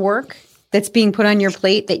so much work that's being put on your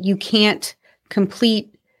plate that you can't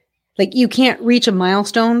complete, like you can't reach a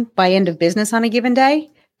milestone by end of business on a given day,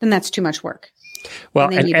 then that's too much work.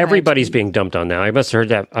 Well, and everybody's being dumped on now. I must have heard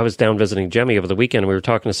that. I was down visiting Jemmy over the weekend, and we were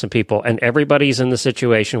talking to some people, and everybody's in the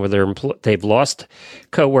situation where they've lost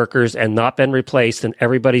coworkers and not been replaced, and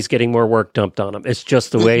everybody's getting more work dumped on them. It's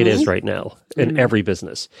just the way it is right now in every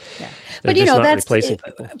business. Yeah. But, that's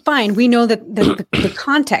fine. We know that the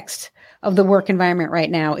context of the work environment right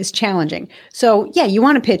now is challenging. So yeah, you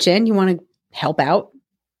want to pitch in, you want to help out,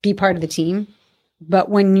 be part of the team. But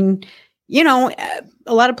when,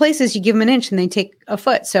 a lot of places you give them an inch and they take a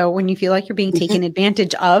foot. So when you feel like you're being taken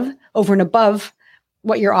advantage of over and above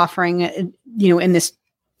what you're offering, in this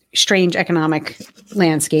strange economic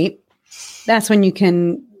landscape, that's when you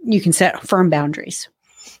can set firm boundaries.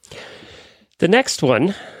 The next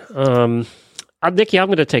one, Nikki, I'm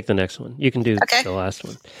going to take the next one. You can do the last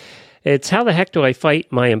one. It's how the heck do I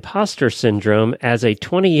fight my imposter syndrome as a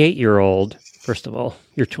 28-year-old? First of all,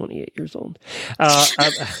 you're 28 years old.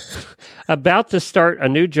 About to start a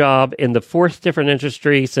new job in the fourth different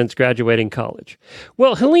industry since graduating college.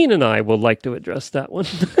 Well, Helene and I will like to address that one.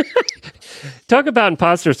 Talk about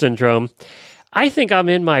imposter syndrome. I think I'm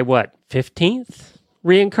in my, 15th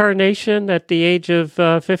reincarnation at the age of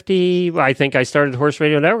 50. I think I started Horse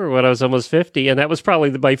Radio Network when I was almost 50, and that was probably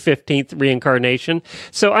my 15th reincarnation.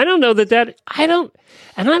 So I don't know I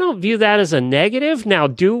don't view that as a negative. Now,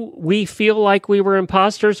 do we feel like we were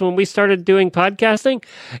imposters when we started doing podcasting?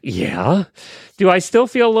 Yeah. Do I still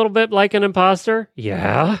feel a little bit like an imposter?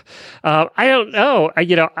 Yeah. I don't know.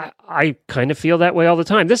 I kind of feel that way all the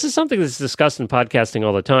time. This is something that's discussed in podcasting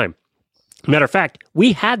all the time. Matter of fact,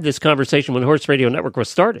 we had this conversation when Horse Radio Network was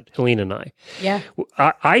started, Helene and I. Yeah.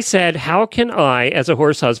 I said, how can I, as a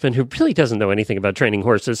horse husband who really doesn't know anything about training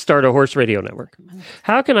horses, start a horse radio network?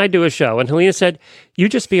 How can I do a show? And Helena said, you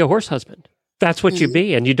just be a horse husband. That's what you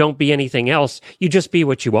be, and you don't be anything else. You just be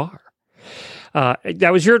what you are.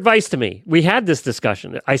 That was your advice to me. We had this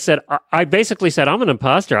discussion. I basically said, I'm an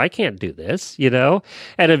imposter. I can't do this, and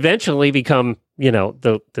eventually become,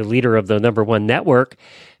 the leader of the number one network.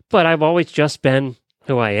 But I've always just been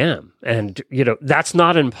who I am. And, that's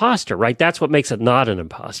not an imposter, right? That's what makes it not an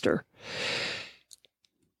imposter.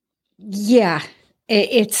 Yeah.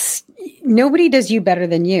 It's nobody does you better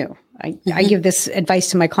than you. I give this advice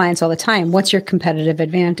to my clients all the time. What's your competitive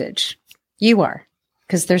advantage? You are,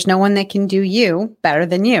 because there's no one that can do you better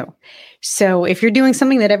than you. So if you're doing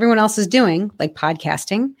something that everyone else is doing, like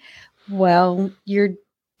podcasting, well, you're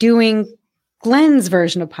doing Glenn's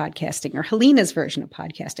version of podcasting or Helena's version of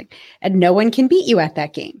podcasting, and no one can beat you at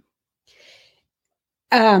that game.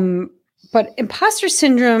 But imposter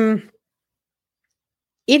syndrome,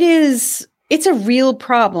 it's a real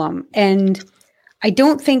problem. And I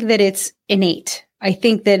don't think that it's innate. I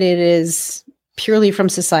think that it is purely from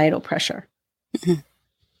societal pressure.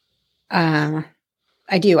 I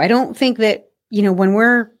do. I don't think that, when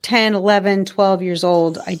we're 10, 11, 12 years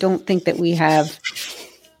old, I don't think that we have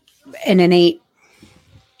an innate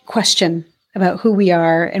question about who we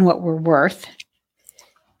are and what we're worth.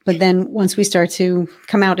 But then once we start to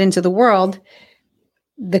come out into the world,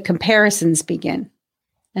 the comparisons begin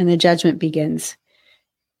and the judgment begins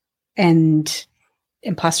and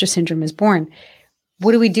imposter syndrome is born.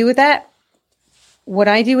 What do we do with that? What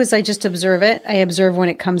I do is I just observe it. I observe when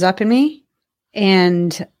it comes up in me.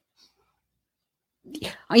 And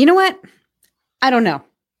you know what? I don't know.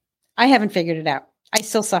 I haven't figured it out. I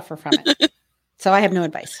still suffer from it. So I have no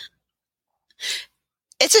advice.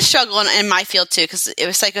 It's a struggle in my field too, because it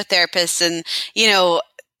was psychotherapists and,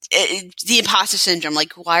 the imposter syndrome,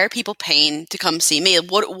 like, why are people paying to come see me?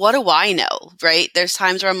 What do I know? Right. There's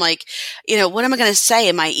times where I'm like, what am I going to say?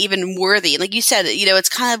 Am I even worthy? And like you said, it's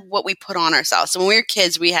kind of what we put on ourselves. So when we were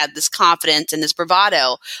kids, we had this confidence and this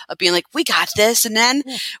bravado of being like, we got this. And then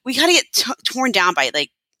we got to get torn down by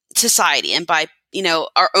like society and by,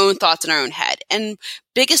 our own thoughts in our own head. And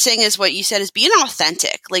biggest thing is what you said is being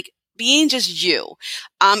authentic, like being just you.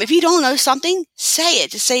 If you don't know something, say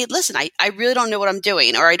it. Just say, listen, I really don't know what I'm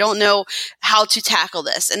doing, or I don't know how to tackle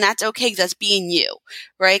this. And that's okay, because that's being you,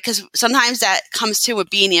 right? Because sometimes that comes to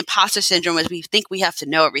with being the imposter syndrome, is we think we have to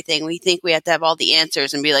know everything. We think we have to have all the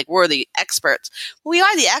answers and be like, we're the experts. Well, we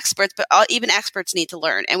are the experts, but even experts need to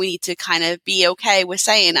learn. And we need to kind of be okay with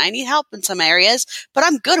saying, I need help in some areas, but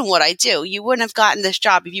I'm good in what I do. You wouldn't have gotten this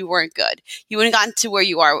job if you weren't good. You wouldn't have gotten to where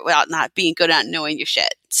you are without not being good at knowing your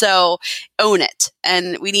shit. So own it.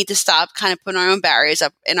 And we need to stop kind of putting our own barriers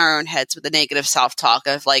up in our own heads with the negative self-talk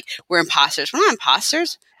of like, we're imposters. We're not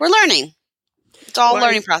imposters. We're learning. It's all a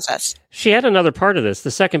learning process. She had another part of this.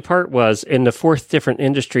 The second part was in the fourth different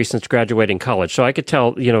industry since graduating college. So I could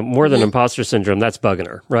tell, more than imposter syndrome, that's bugging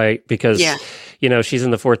her, right? Because, she's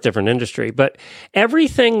in the fourth different industry. But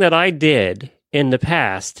everything that I did in the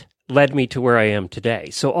past led me to where I am today.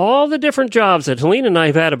 So all the different jobs that Helena and I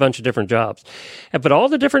have had a bunch of different jobs, but all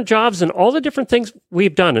the different jobs and all the different things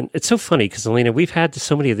we've done. And it's so funny because Helena, we've had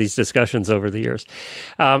so many of these discussions over the years,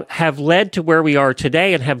 have led to where we are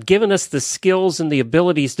today and have given us the skills and the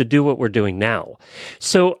abilities to do what we're doing now.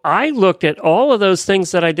 So I looked at all of those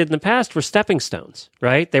things that I did in the past were stepping stones,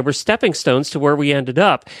 right? They were stepping stones to where we ended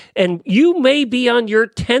up. And you may be on your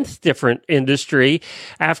 10th different industry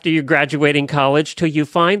after you're graduating college till you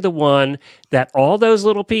find the one that all those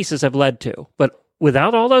little pieces have led to. But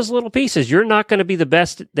without all those little pieces, you're not going to be the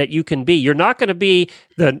best that you can be. You're not going to be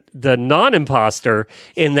the non-imposter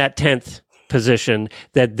in that 10th position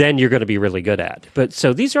that then you're going to be really good at. But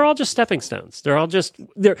so these are all just stepping stones. They're all just,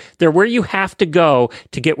 they're where you have to go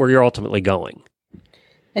to get where you're ultimately going.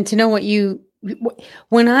 And to know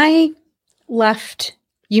when I left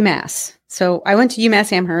UMass, so I went to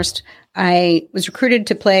UMass Amherst. I was recruited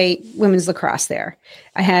to play women's lacrosse there.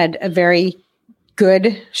 I had a very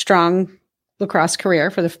good, strong lacrosse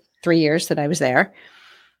career for the 3 years that I was there.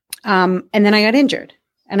 And then I got injured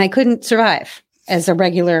and I couldn't survive as a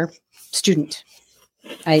regular student.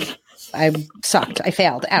 I sucked. I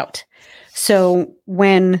failed out. So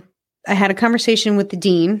when I had a conversation with the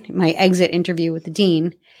dean, my exit interview with the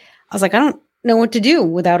dean, I was like, I don't know what to do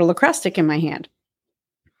without a lacrosse stick in my hand.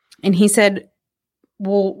 And he said,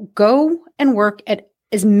 well, go and work at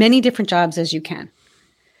as many different jobs as you can.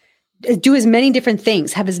 Do as many different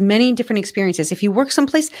things, have as many different experiences. If you work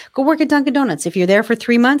someplace, go work at Dunkin' Donuts. If you're there for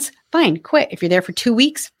 3 months, fine, quit. If you're there for 2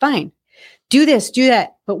 weeks, fine. Do this, do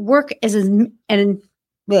that, but work in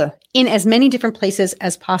as many different places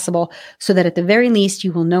as possible so that at the very least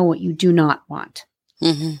you will know what you do not want.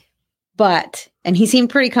 Mm-hmm. But, and he seemed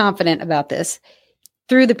pretty confident about this,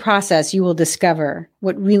 through the process, you will discover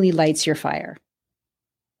what really lights your fire.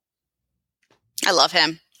 I love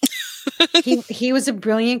him. He was a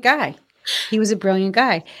brilliant guy. He was a brilliant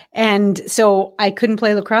guy. And so I couldn't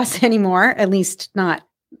play lacrosse anymore, at least not,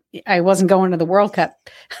 I wasn't going to the World Cup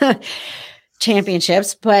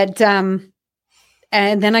championships, but, and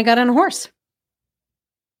then I got on a horse.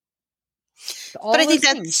 But I think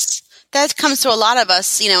that comes to a lot of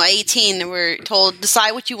us, at 18, we're told,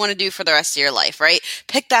 decide what you want to do for the rest of your life, right?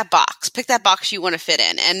 Pick that box you want to fit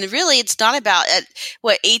in. And really, it's not about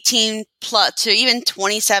 18 plus to even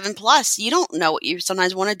 27 plus. You don't know what you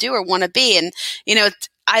sometimes want to do or want to be. And,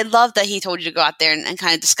 I love that he told you to go out there and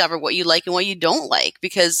kind of discover what you like and what you don't like,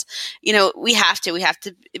 because, we have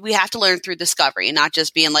to learn through discovery, not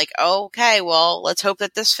just being like, oh, okay, well, let's hope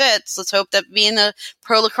that this fits. Let's hope that being a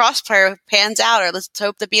pro lacrosse player pans out, or let's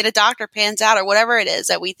hope that being a doctor pans out, or whatever it is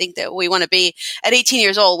that we think that we want to be at 18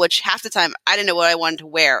 years old, which half the time I didn't know what I wanted to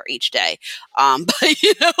wear each day. But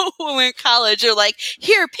when we're in college, they're like,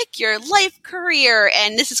 here, pick your life career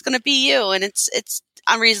and this is going to be you. And it's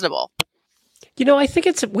unreasonable. I think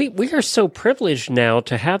we are so privileged now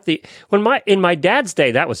to have in my dad's day,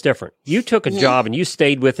 that was different. You took a job and you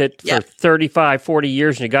stayed with it for 35, 40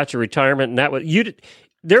 years and you got your retirement, and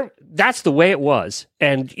that's the way it was.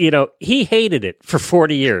 And, he hated it for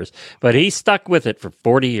 40 years, but he stuck with it for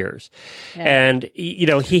 40 years. Yeah. And,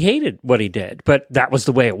 he hated what he did, but that was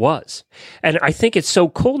the way it was. And I think it's so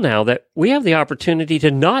cool now that we have the opportunity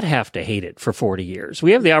to not have to hate it for 40 years.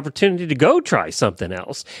 We have the opportunity to go try something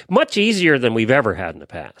else, much easier than we've ever had in the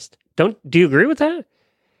past. Do you agree with that?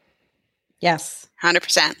 Yes.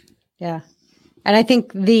 100%. Yeah. And I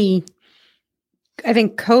think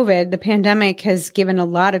COVID, the pandemic, has given a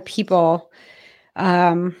lot of people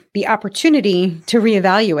the opportunity to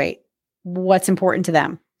reevaluate what's important to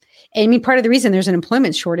them. And I mean, part of the reason there's an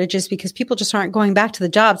employment shortage is because people just aren't going back to the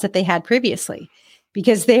jobs that they had previously,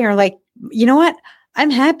 because they are like, you know what? I'm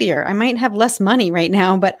happier. I might have less money right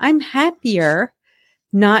now, but I'm happier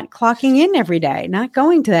not clocking in every day, not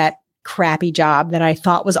going to that crappy job that I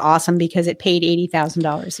thought was awesome because it paid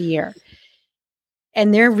 $80,000 a year.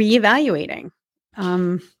 And they're reevaluating.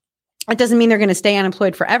 It doesn't mean they're going to stay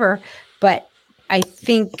unemployed forever, but I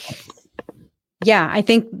think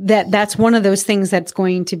that that's one of those things that's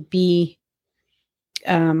going to be,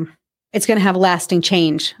 it's going to have lasting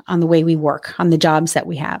change on the way we work, on the jobs that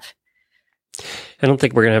we have. I don't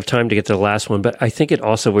think we're going to have time to get to the last one, but I think it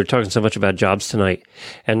also, we're talking so much about jobs tonight,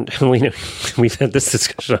 and we've had this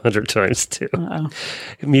discussion 100 times too,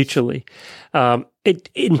 mutually.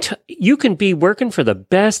 You can be working for the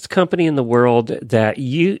best company in the world that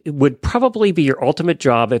you would probably be your ultimate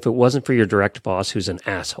job if it wasn't for your direct boss who's an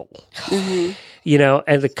asshole. Mm-hmm.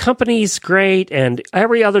 And the company's great and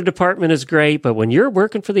every other department is great, but when you're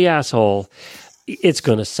working for the asshole, it's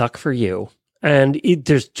going to suck for you. And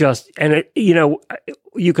there's just, and it,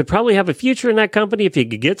 you could probably have a future in that company if you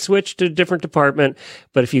could get switched to a different department.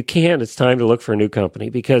 But if you can't, it's time to look for a new company,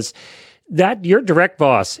 because that your direct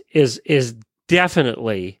boss is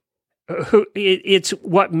definitely it's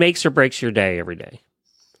what makes or breaks your day every day.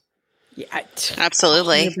 Yeah,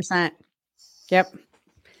 absolutely. 100%. Yep.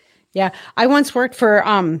 Yeah. I once worked for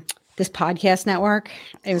this podcast network.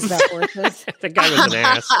 It was about horses. The guy was an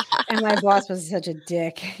ass. And my boss was such a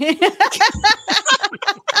dick.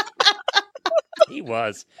 He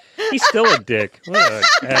was. He's still a dick. What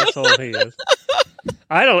an asshole he is.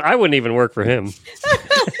 I wouldn't even work for him.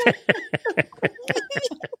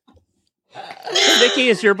 Nikki,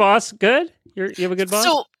 is your boss good? You have a good boss?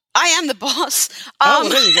 So I am the boss. Well,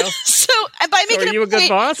 there you go. So by making are you a good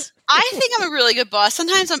boss? I think I'm a really good boss.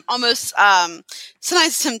 Sometimes I'm almost,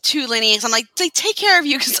 sometimes I'm too lenient. I'm like, take care of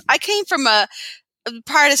you, because I came from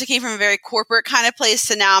prior to this, I came from a very corporate kind of place,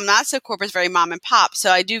 so now I'm not so corporate, it's very mom and pop.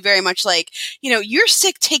 So I do very much like, you're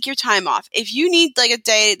sick, take your time off. If you need like a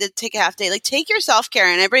day to take a half day, like take your self-care.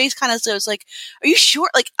 And everybody's kind of so it's like, are you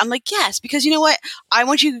sure? Like, I'm like, yes, because you know what? I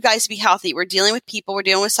want you guys to be healthy. We're dealing with people, we're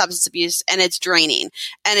dealing with substance abuse, and it's draining,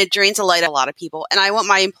 and it drains the light of a lot of people. And I want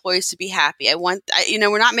my employees to be happy.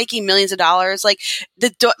 We're not making millions of dollars. Like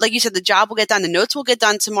like you said, the job will get done, the notes will get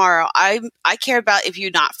done tomorrow. I care about if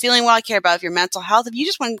you're not feeling well. I care about if your mental health. If you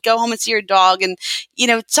just want to go home and see your dog and,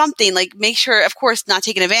 something, like make sure, of course, not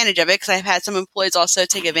taking advantage of it, because I've had some employees also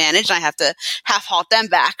take advantage and I have to half halt them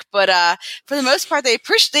back. But for the most part, they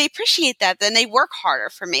appreciate that. Then they work harder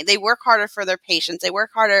for me. They work harder for their patients. They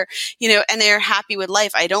work harder, and they're happy with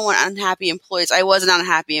life. I don't want unhappy employees. I was an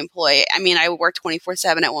unhappy employee. I mean, I worked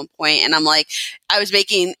 24/7 at one point, and I'm like, I was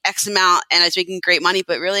making X amount and I was making great money.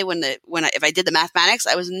 But really, if I did the mathematics,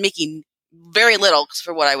 I was making very little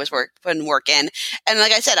for what I was putting work in. And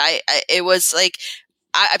like I said, it was like,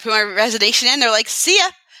 I put my resignation in, they're like, see ya.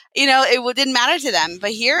 It didn't matter to them,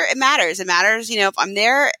 but here it matters. It matters, if I'm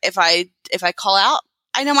there, if I call out,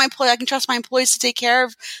 I know I can trust my employees to take care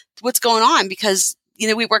of what's going on, because,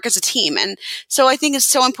 we work as a team. And so I think it's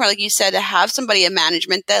so important, like you said, to have somebody in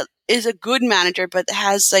management that is a good manager, but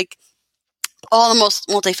has like all the most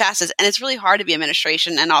multifacets. And it's really hard to be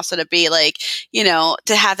administration and also to be like,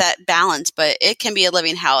 to have that balance, but it can be a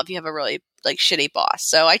living hell if you have a really like shitty boss.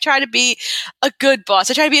 So I try to be a good boss.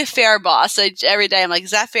 I try to be a fair boss. So every day I'm like,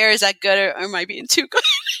 is that fair? Is that good? Or am I being too good?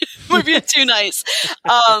 Am I being too nice?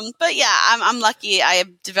 But yeah, I'm lucky. I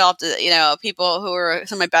have developed, people who are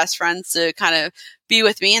some of my best friends to kind of be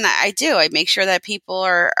with me. And I do. I make sure that people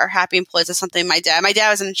are happy employees. That's something my dad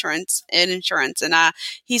was in insurance. And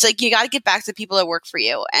he's like, you got to get back to people that work for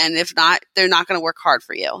you. And if not, they're not going to work hard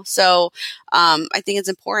for you. So I think it's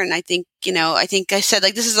important. I think I said,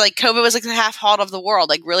 like, this is like COVID was like the half halt of the world.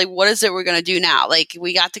 Like, really, what is it we're going to do now? Like,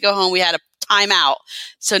 we got to go home. We had a time out.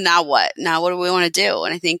 So now what? Now what do we want to do?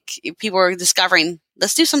 And I think people are discovering,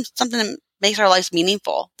 let's do something that makes our lives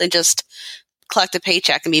meaningful than just collect a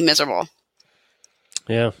paycheck and be miserable.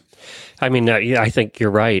 Yeah. I mean, I think you're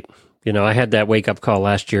right. I had that wake-up call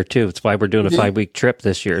last year, too. It's why we're doing a 5-week trip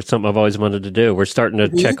this year. It's something I've always wanted to do. We're starting to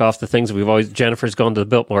check off the things Jennifer's gone to the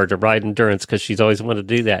Biltmore to ride endurance because she's always wanted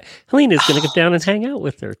to do that. Helena's going to get down and hang out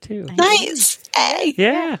with her, too. Nice. Hey.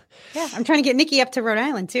 Yeah. Yeah. I'm trying to get Nikki up to Rhode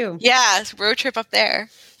Island, too. Yeah. Road trip up there.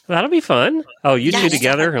 That'll be fun. Oh, you two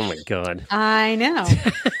together? Oh, my God. I know.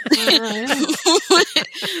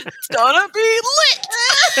 It's going to be lit.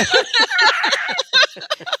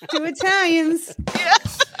 2 Italians. Yeah.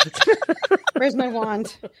 Where's my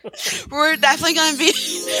wand? We're definitely going to be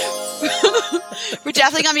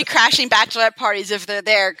crashing bachelorette parties if they're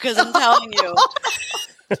there, because I'm telling you.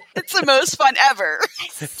 It's the most fun ever.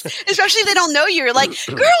 Especially if they don't know you. You're like,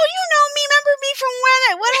 girl, you know me. Remember me from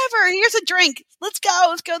when? Whatever. Here's a drink. Let's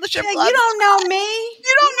go to the strip club. You don't know me.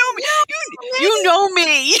 You don't know me. You know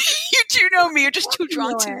me. You do know me. You're just too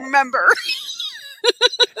drunk to remember.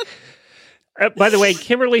 By the way,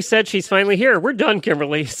 Kimberly said she's finally here. We're done,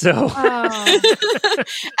 Kimberly. So, and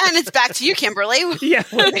it's back to you, Kimberly. Yeah.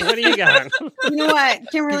 What do you got? You know what,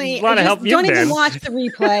 Kimberly? A lot of help. Don't even watch the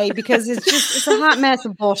replay because it's a hot mess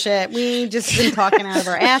of bullshit. We just been talking out of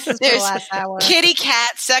our asses for the last hour. Kitty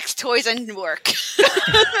cat, sex toys, and work.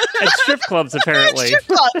 And strip clubs, apparently. Strip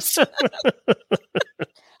clubs.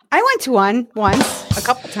 I went to one once, a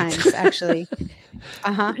couple times actually.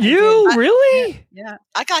 You really? Yeah.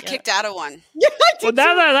 I got kicked out of one. Yeah, Well,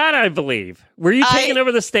 that I believe. Were you taking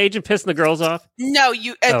over the stage and pissing the girls off? No,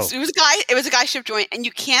 it was a guy strip joint, and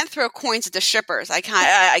you can't throw coins at the strippers. I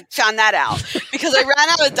found that out because I ran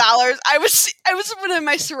out of dollars. I was one of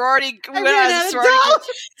my sorority.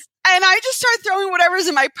 And I just started throwing whatever's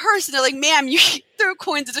in my purse. And they're like, ma'am, you throw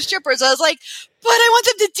coins at the strippers. I was like, but I want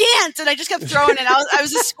them to dance. And I just kept throwing it. I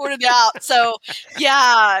was escorted out. So,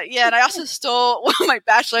 yeah. And I also stole, my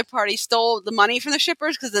bachelor party stole the money from the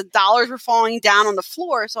strippers because the dollars were falling down on the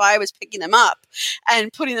floor. So I was picking them up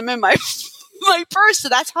and putting them in my purse. So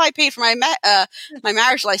that's how I paid for my my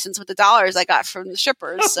marriage license with the dollars I got from the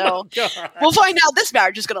strippers. So we'll find out this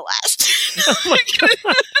marriage is going to last.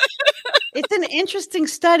 It's an interesting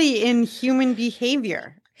study in human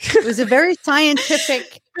behavior. It was a very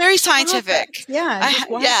scientific. Very scientific. Process. Yeah. Just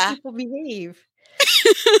watch people behave.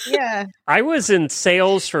 Yeah. I was in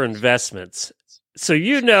sales for investments. So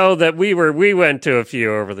you know that we went to a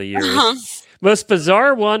few over the years. Uh-huh. Most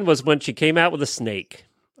bizarre one was when she came out with a snake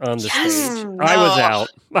on the stage. I was out.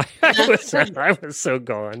 I was so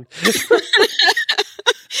gone.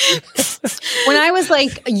 When I was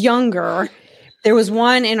like younger, there was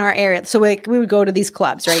one in our area. So we would go to these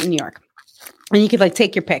clubs, right, in New York. And you could like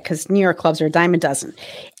take your pick because New York clubs are a dime a dozen.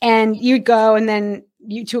 And you'd go and then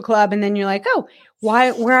you to a club and then you're like, oh,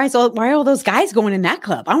 why are all those guys going in that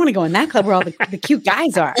club? I want to go in that club where all the cute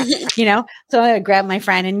guys are, you know? So I grab my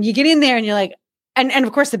friend and you get in there and you're like, and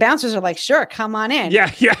of course the bouncers are like, sure, come on in. Yeah.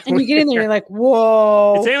 And you get in there, you're like,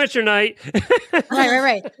 whoa. It's amateur night.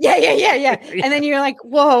 Right. Yeah. And then you're like,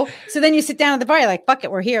 whoa. So then you sit down at the bar, you're like, fuck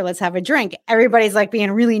it, we're here. Let's have a drink. Everybody's like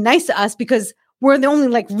being really nice to us because we're the only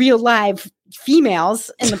like real live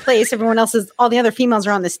females in the place. Everyone else all the other females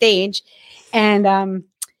are on the stage. And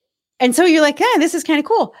so you're like, yeah, this is kind of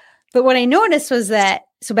cool. But what I noticed was that,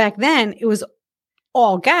 so back then it was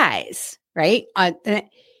all guys, right?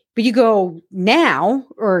 But you go now,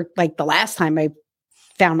 or like the last time I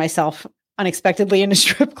found myself unexpectedly in a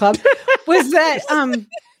strip club, was that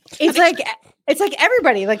it's like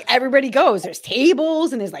everybody goes. There's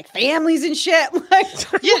tables and there's like families and shit.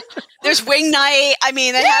 Yeah, there's wing night. I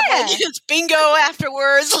mean, they have like it's bingo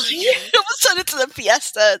afterwards. Like, all of a sudden it's a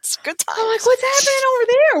fiesta. It's good times. I'm like, what's happening over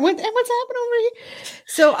there? What's happening over here?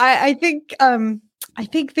 So I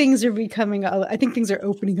think things are becoming. I think things are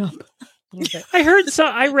opening up.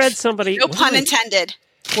 I read somebody. No pun intended.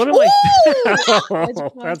 One of my. Oh,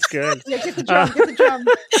 that's good. Yeah, get the drum.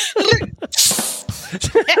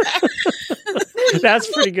 That's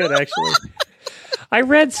pretty good, actually. I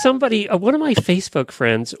read somebody, one of my Facebook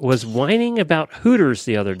friends was whining about Hooters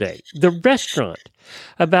the other day, the restaurant,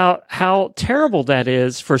 about how terrible that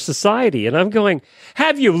is for society. And I'm going,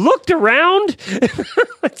 have you looked around?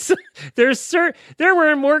 They're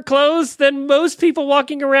wearing more clothes than most people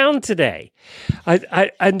walking around today.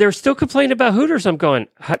 And they're still complaining about Hooters. I'm going,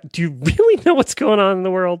 do you really know what's going on in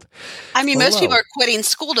the world? I mean, most people are quitting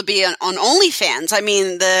school to be on OnlyFans. I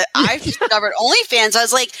mean, I've discovered OnlyFans. I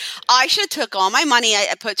was like, I should have took all my money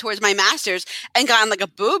I put towards my master's and gotten like a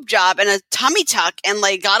boob job and a tummy tuck and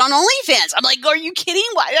like got on OnlyFans. I'm like, are you kidding?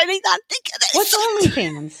 Why did I not think of this? What's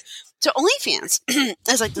OnlyFans? So OnlyFans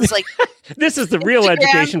is like this, like this is the real Instagram,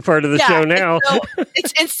 education part of the show now.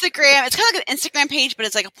 It's Instagram. It's kind of like an Instagram page, but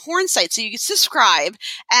it's like a porn site. So you can subscribe,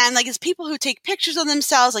 and like it's people who take pictures of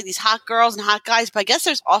themselves, like these hot girls and hot guys. But I guess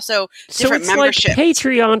there's also different memberships. Like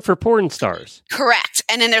Patreon for porn stars. Correct.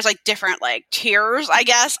 And then there's like different like tiers. I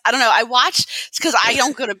guess I don't know. I watch because I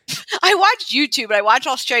watch YouTube, but I watch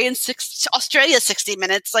Australia 60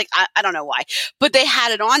 Minutes. Like I don't know why, but they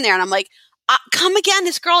had it on there, and I'm like. Come again.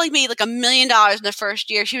 This girl made like $1 million in the first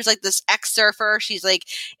year. She was like this ex-surfer. She's like,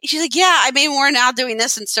 yeah, I made more now doing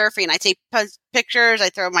this and surfing. I take pictures. I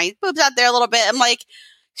throw my boobs out there a little bit. I'm like,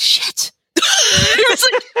 shit. I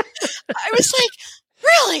was like,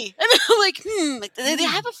 really? And I'm like, they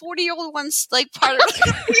have a 40-year-old one's like part of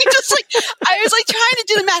just like, I was like trying to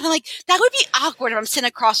do the math. I'm like, that would be awkward if I'm sitting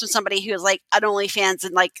across from somebody who's like an OnlyFans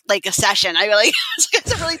in like a session. I really have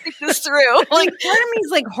to really think this through. Like, part of me is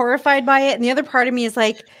like horrified by it. And the other part of me is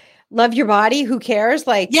like, love your body. Who cares?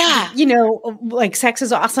 Like, yeah, you know, like sex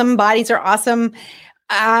is awesome. Bodies are awesome.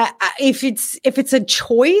 If it's a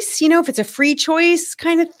choice, you know, if it's a free choice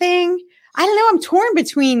kind of thing, I don't know. I'm torn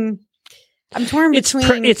between.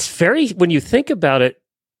 It's very, when you think about it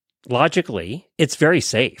logically, it's very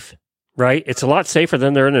safe, right? It's a lot safer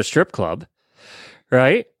than they're in a strip club,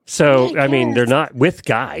 right? So, I mean, they're not with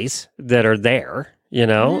guys that are there, you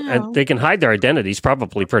know, and they can hide their identities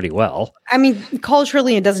probably pretty well. I mean,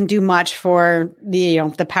 culturally, it doesn't do much for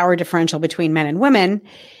the power differential between men and women.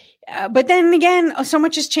 But then again, so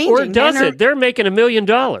much is changing. Or does it? They're making $1 million.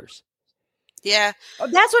 Yeah.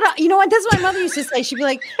 That's what that's what my mother used to say. She'd be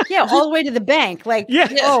like, yeah, all the way to the bank. Like,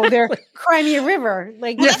 oh, they're Crimea River.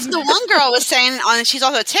 Like, that's the one girl was saying she's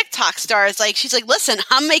also a TikTok star. It's like, she's like, listen,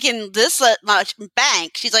 I'm making this much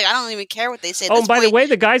bank. She's like, I don't even care what they say. Oh, and by the way,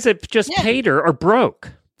 the guys that just paid her are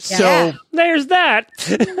broke. So there's that.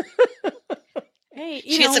 Hey,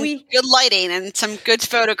 She had some good lighting and some good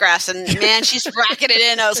photographs, and man, she's racking it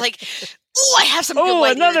in. I was like, "Oh, I have some good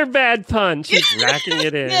lighting." Another bad pun. She's racking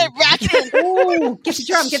it in. Yeah, racking it in. Oh, get the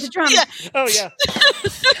drum, get the drum. Yeah. Oh, yeah.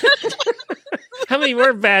 How many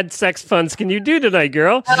more bad sex puns can you do tonight,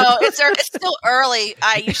 girl? Oh, it's still early.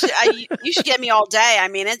 You should get me all day. I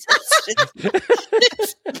mean, it's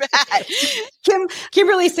bad.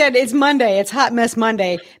 Kimberly said it's Monday. It's Hot Mess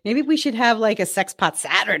Monday. Maybe we should have like a sex pot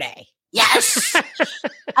Saturday. Yes.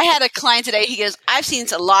 I had a client today. He goes, I've seen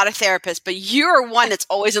a lot of therapists, but you're one that's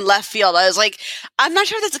always in left field. I was like, I'm not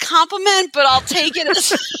sure that's a compliment, but I'll take it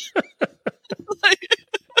as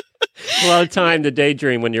A lot of time to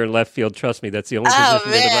daydream when you're in left field. Trust me, that's the only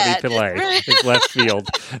position they would let me play is left field.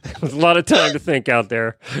 There's a lot of time to think out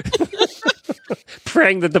there.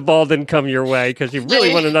 Praying that the ball didn't come your way because you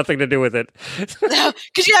really wanted nothing to do with it. No,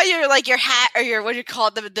 because you have your hat or your what do you call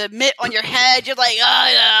it, the mitt on your head. You're like,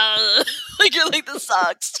 oh no, like you're like, this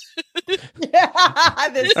sucks.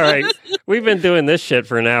 All right, we've been doing this shit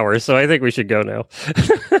for an hour, so I think we should go now.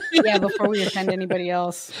 Yeah, before we offend anybody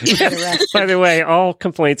else. By the way, all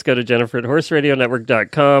complaints go to Jennifer at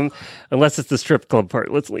horseradionetwork.com, unless it's the strip club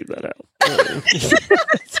part. Let's leave that out.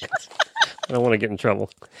 I don't want to get in trouble.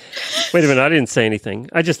 Wait a minute, I didn't say anything.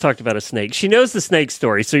 I just talked about a snake. She knows the snake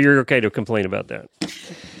story, so you're okay to complain about that.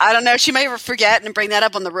 I don't know. She might forget and bring that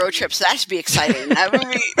up on the road trip, so that should be exciting. That would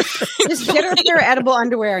be... Just get her a pair of edible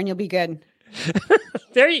underwear and you'll be good.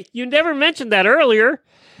 There, you never mentioned that earlier.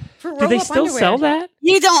 Do they still sell that?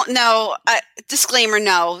 You don't know. Disclaimer: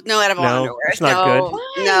 no edible underwear. It's not good.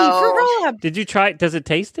 Why? No. For roll-up. Did you try it? Does it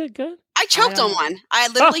taste it good? I choked on one. I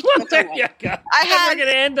literally choked on one. There you go. I had... We're going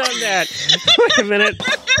to end on that. Wait a minute.